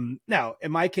 Now,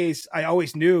 in my case, I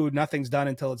always knew nothing's done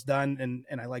until it's done,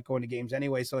 and I like going to games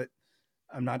anyway, so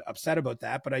I'm not upset about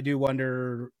that. But I do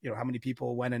wonder, how many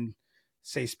people went and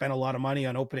spent a lot of money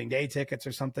on opening day tickets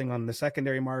or something on the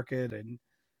secondary market and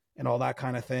all that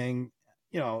kind of thing.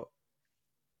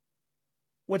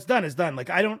 What's done is done.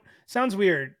 Sounds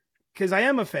weird because I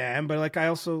am a fan, but I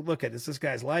also look at this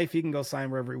guy's life. He can go sign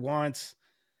wherever he wants,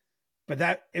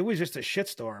 but it was just a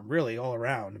shitstorm really all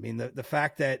around. I mean, the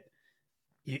fact that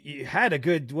you had a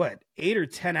good, 8 or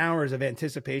 10 hours of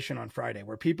anticipation on Friday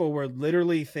where people were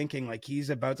literally thinking he's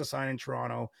about to sign in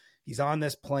Toronto. He's on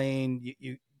this plane.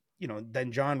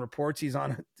 Then John reports he's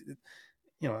on,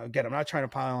 again, I'm not trying to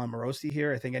pile on Morosi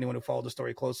here. I think anyone who followed the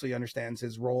story closely understands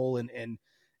his role in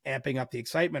amping up the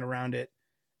excitement around it.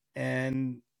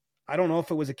 And I don't know if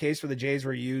it was a case where the Jays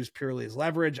were used purely as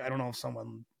leverage. I don't know if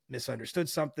someone misunderstood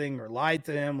something or lied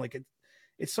to him.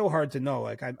 It's so hard to know.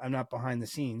 I'm not behind the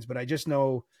scenes, but I just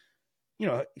know,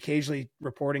 occasionally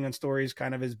reporting on stories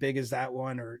kind of as big as that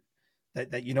one, or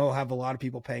that have a lot of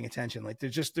people paying attention.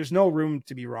 There's no room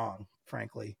to be wrong,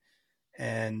 frankly.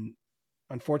 And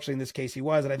unfortunately in this case he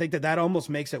was. And I think that almost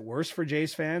makes it worse for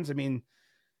Jays fans. I mean,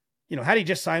 had he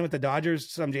just signed with the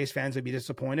Dodgers, some Jays fans would be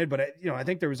disappointed, but I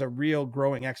think there was a real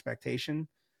growing expectation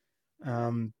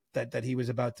that he was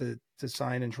about to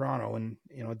sign in Toronto, and,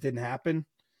 it didn't happen.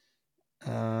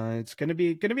 It's going to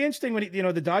be interesting when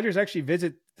the Dodgers actually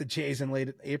visit the Jays in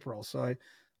late April. So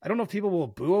I don't know if people will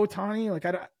boo Ohtani.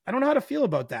 I don't know how to feel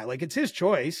about that. It's his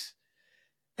choice,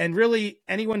 and really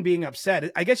anyone being upset,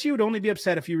 I guess you would only be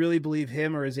upset if you really believe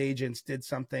him or his agents did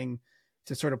something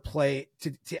to sort of play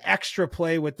to extra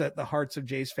play with the hearts of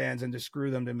Jays fans and to screw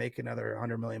them to make another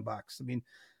 $100 million. I mean,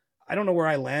 I don't know where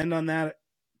I land on that,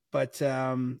 but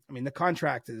the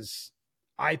contract is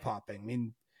eye popping. I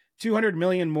mean, $200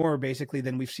 million more basically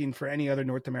than we've seen for any other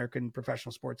North American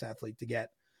professional sports athlete to get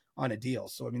on a deal.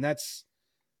 So, that's,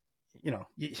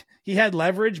 he had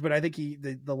leverage, but I think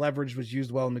the leverage was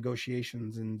used well in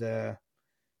negotiations, and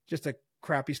just a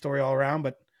crappy story all around.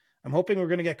 But I'm hoping we're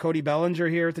going to get Cody Bellinger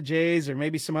here at the Jays, or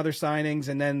maybe some other signings.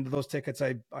 And then those tickets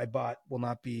I bought will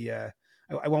not be, I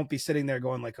won't be sitting there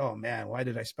going oh man, why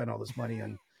did I spend all this money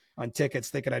on tickets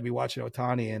thinking I'd be watching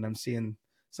Ohtani, and I'm seeing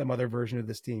some other version of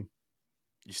this team.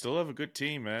 You still have a good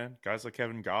team, man. Guys like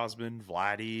Kevin Gausman,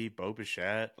 Vladdy, Bo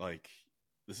Bichette.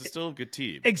 This is still a good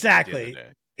team. Exactly.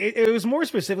 It was more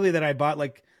specifically that I bought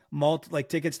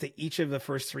tickets to each of the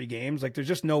first 3 games. There's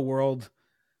just no world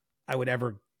I would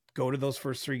ever go to those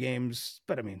first 3 games,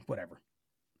 but whatever.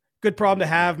 Good problem to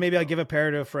have. Maybe I'll give a pair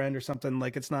to a friend or something.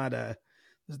 It's not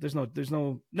there's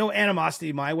no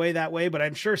animosity my way that way, but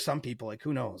I'm sure some people,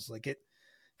 who knows,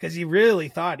 because he really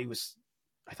thought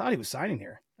I thought he was signing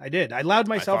here. I did. I allowed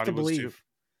myself to believe.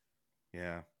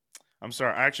 Yeah. I'm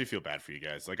sorry. I actually feel bad for you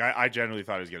guys. I generally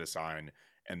thought he was going to sign,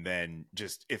 and then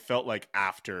just, it felt like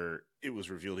after it was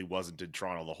revealed he wasn't in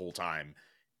Toronto the whole time,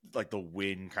 the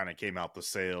wind kind of came out the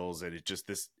sails, and it just,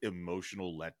 this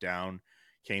emotional letdown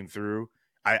came through.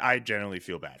 I generally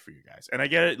feel bad for you guys. And I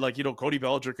get it. Cody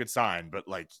Bellinger could sign, but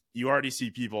you already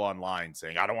see people online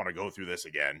saying, I don't want to go through this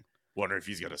again. Wonder if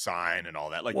he's going to sign and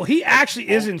all that. Well, he actually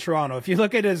is in Toronto. If you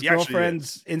look at his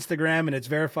girlfriend's Instagram, and it's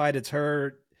verified, it's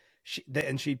her.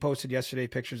 She posted yesterday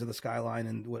pictures of the skyline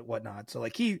and whatnot. So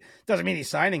he doesn't mean he's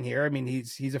signing here. I mean,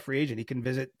 he's a free agent. He can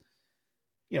visit.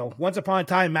 Once upon a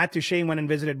time, Matt Duchene went and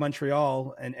visited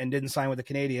Montreal and didn't sign with the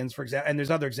Canadians, for example. And there's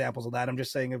other examples of that. I'm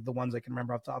just saying of the ones I can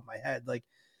remember off the top of my head.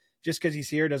 Just because he's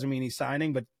here doesn't mean he's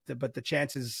signing, but the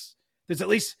chances. There's at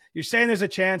least, you're saying there's a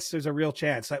chance, there's a real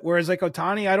chance. Whereas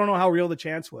Ohtani, I don't know how real the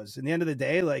chance was. In the end of the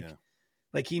day,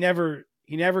 he never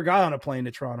got on a plane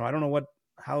to Toronto. I don't know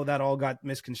how that all got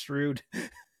misconstrued,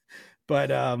 but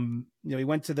he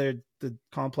went to the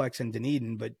complex in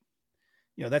Dunedin, but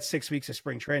that's 6 weeks of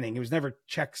spring training. He was never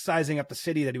sizing up the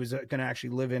city that he was going to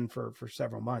actually live in for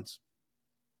several months.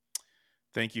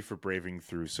 Thank you for braving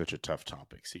through such a tough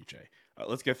topic, CJ.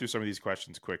 Let's get through some of these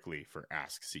questions quickly for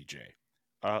Ask CJ.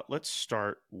 Let's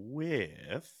start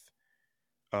with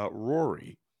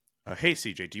Rory. Hey,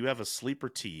 CJ, do you have a sleeper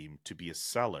team to be a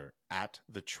seller at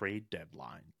the trade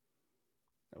deadline?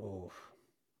 Oh,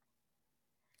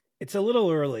 it's a little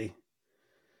early.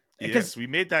 Yes, we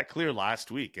made that clear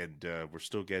last week, and we're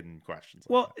still getting questions.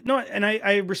 No, and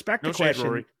I respect the question.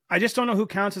 Rory. I just don't know who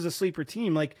counts as a sleeper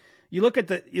team. You look at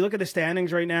the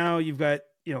standings right now. You've got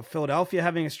Philadelphia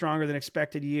having a stronger than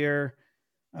expected year.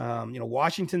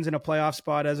 Washington's in a playoff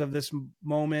spot as of this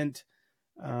moment.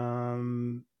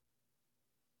 But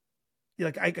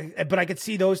I could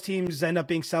see those teams end up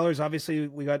being sellers. Obviously,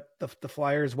 we got the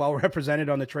Flyers well represented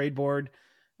on the trade board.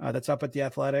 That's up at the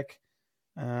Athletic.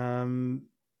 I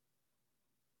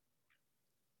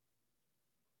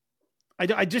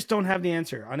just don't have the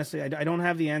answer. Honestly, I don't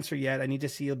have the answer yet. I need to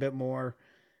see a bit more.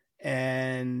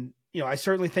 And, I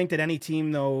certainly think that any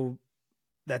team, though,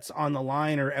 that's on the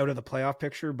line or out of the playoff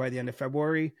picture by the end of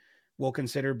February will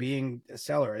consider being a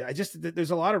seller.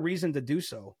 There's a lot of reason to do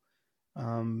so.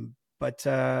 But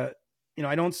I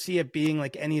don't see it being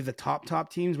like any of the top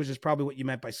teams, which is probably what you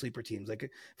meant by sleeper teams. Like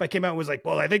if I came out and was like,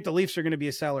 well, I think the Leafs are going to be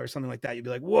a seller or something like that, you'd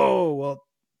be like, whoa, well,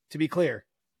 to be clear,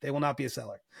 they will not be a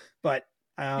seller. But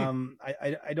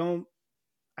I don't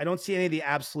see any of the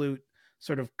absolute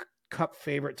sort of cup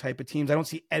favorite type of teams. I don't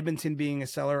see Edmonton being a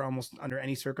seller almost under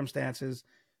any circumstances,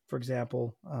 for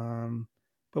example.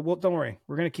 But don't worry.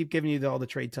 We're going to keep giving you all the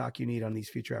trade talk you need on these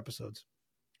future episodes.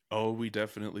 Oh, we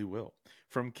definitely will.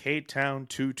 From K-Town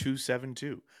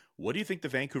 2272, what do you think the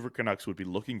Vancouver Canucks would be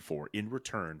looking for in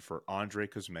return for Andrei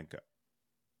Kuzmenko?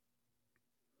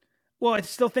 Well, I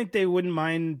still think they wouldn't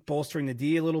mind bolstering the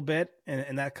D a little bit,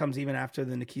 and that comes even after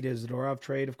the Nikita Zadorov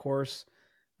trade, of course.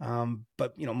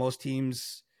 But most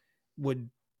teams would,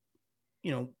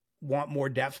 want more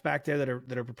depth back there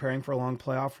that are preparing for a long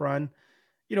playoff run.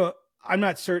 I'm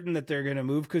not certain that they're going to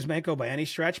move Kuzmenko by any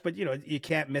stretch, but you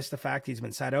can't miss the fact he's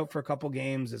been sat out for a couple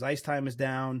games. His ice time is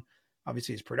down.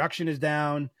 Obviously his production is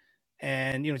down,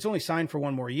 and it's only signed for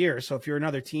one more year. So if you're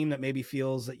another team that maybe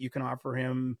feels that you can offer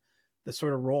him the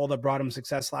sort of role that brought him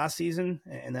success last season,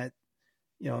 and that,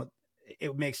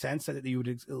 it makes sense that you would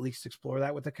at least explore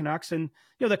that with the Canucks. And,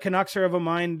 the Canucks are of a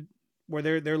mind where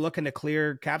they're looking to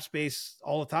clear cap space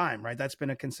all the time, right? That's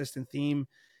been a consistent theme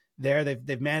there.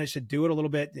 They've managed to do it a little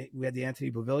bit. We had the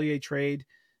Anthony Beauvillier trade.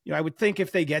 I would think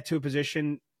if they get to a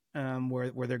position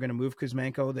where they're going to move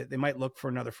Kuzmenko, that they might look for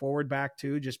another forward back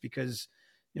too, just because,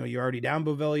 you're already down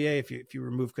Beauvillier. If you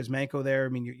remove Kuzmenko there, I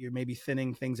mean, you're maybe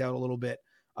thinning things out a little bit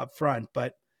up front.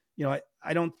 But,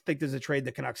 I don't think there's a trade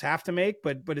the Canucks have to make,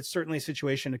 but it's certainly a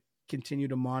situation to continue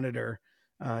to monitor,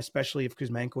 especially if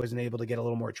Kuzmenko isn't able to get a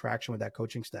little more traction with that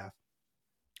coaching staff.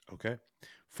 Okay.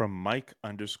 From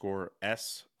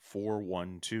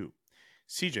Mike_S412.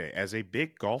 CJ, as a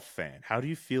big golf fan, how do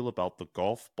you feel about the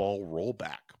golf ball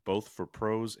rollback, both for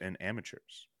pros and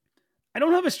amateurs? I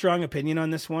don't have a strong opinion on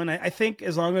this one. I think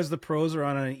as long as the pros are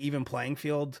on an even playing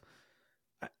field,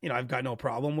 I've got no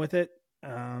problem with it.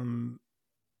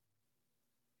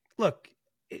 Look,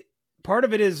 part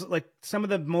of it is like some of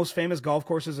the most famous golf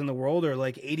courses in the world are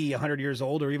like 80, 100 years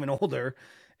old or even older.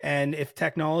 And if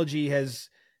technology has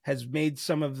made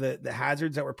some of the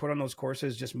hazards that were put on those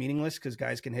courses just meaningless because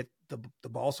guys can hit the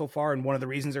ball so far, and one of the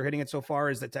reasons they're hitting it so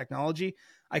far is the technology,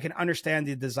 I can understand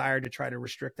the desire to try to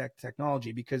restrict that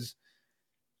technology because,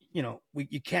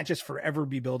 you can't just forever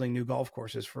be building new golf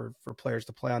courses for players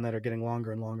to play on that are getting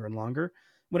longer and longer and longer.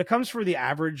 When it comes for the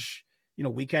average,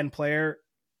 weekend player,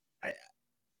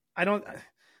 I don't.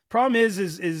 Problem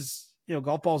is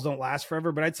golf balls don't last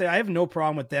forever. But I'd say I have no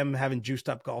problem with them having juiced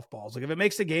up golf balls. Like if it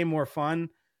makes the game more fun,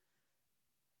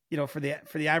 for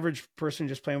the average person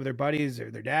just playing with their buddies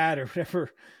or their dad or whatever.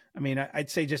 I mean, I'd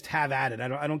say just have at it.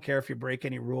 I don't care if you break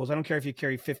any rules. I don't care if you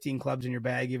carry 15 clubs in your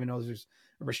bag, even though there's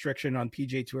a restriction on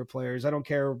PGA Tour players. I don't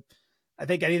care. I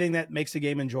think anything that makes the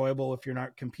game enjoyable, if you're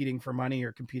not competing for money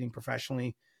or competing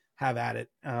professionally, have at it.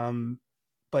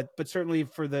 But certainly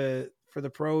for the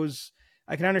pros,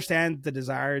 I can understand the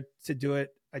desire to do it.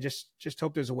 I just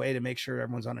hope there's a way to make sure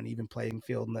everyone's on an even playing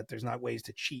field and that there's not ways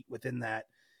to cheat within that.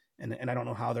 And I don't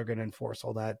know how they're going to enforce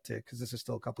all that because this is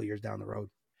still a couple of years down the road.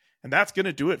 And that's going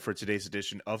to do it for today's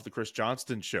edition of The Chris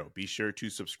Johnston Show. Be sure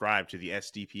to subscribe to the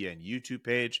SDPN YouTube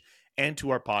page and to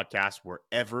our podcast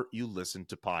wherever you listen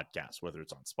to podcasts, whether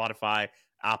it's on Spotify,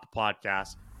 Apple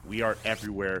Podcasts. We are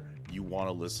everywhere you want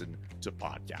to listen to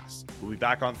podcasts. We'll be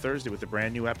back on Thursday with a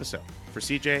brand new episode. For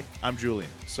CJ, I'm Julian.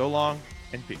 So long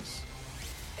and peace.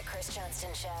 The Chris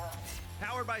Johnston Show.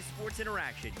 Powered by Sports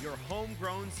Interaction, your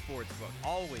homegrown sportsbook.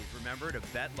 Always remember to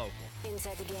bet local.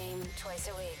 Inside the Game, twice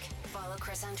a week. Follow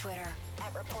Chris on Twitter,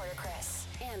 @ReporterChris.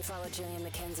 And follow Julian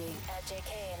McKenzie,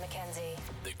 @JK McKenzie.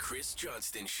 The Chris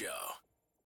Johnston Show.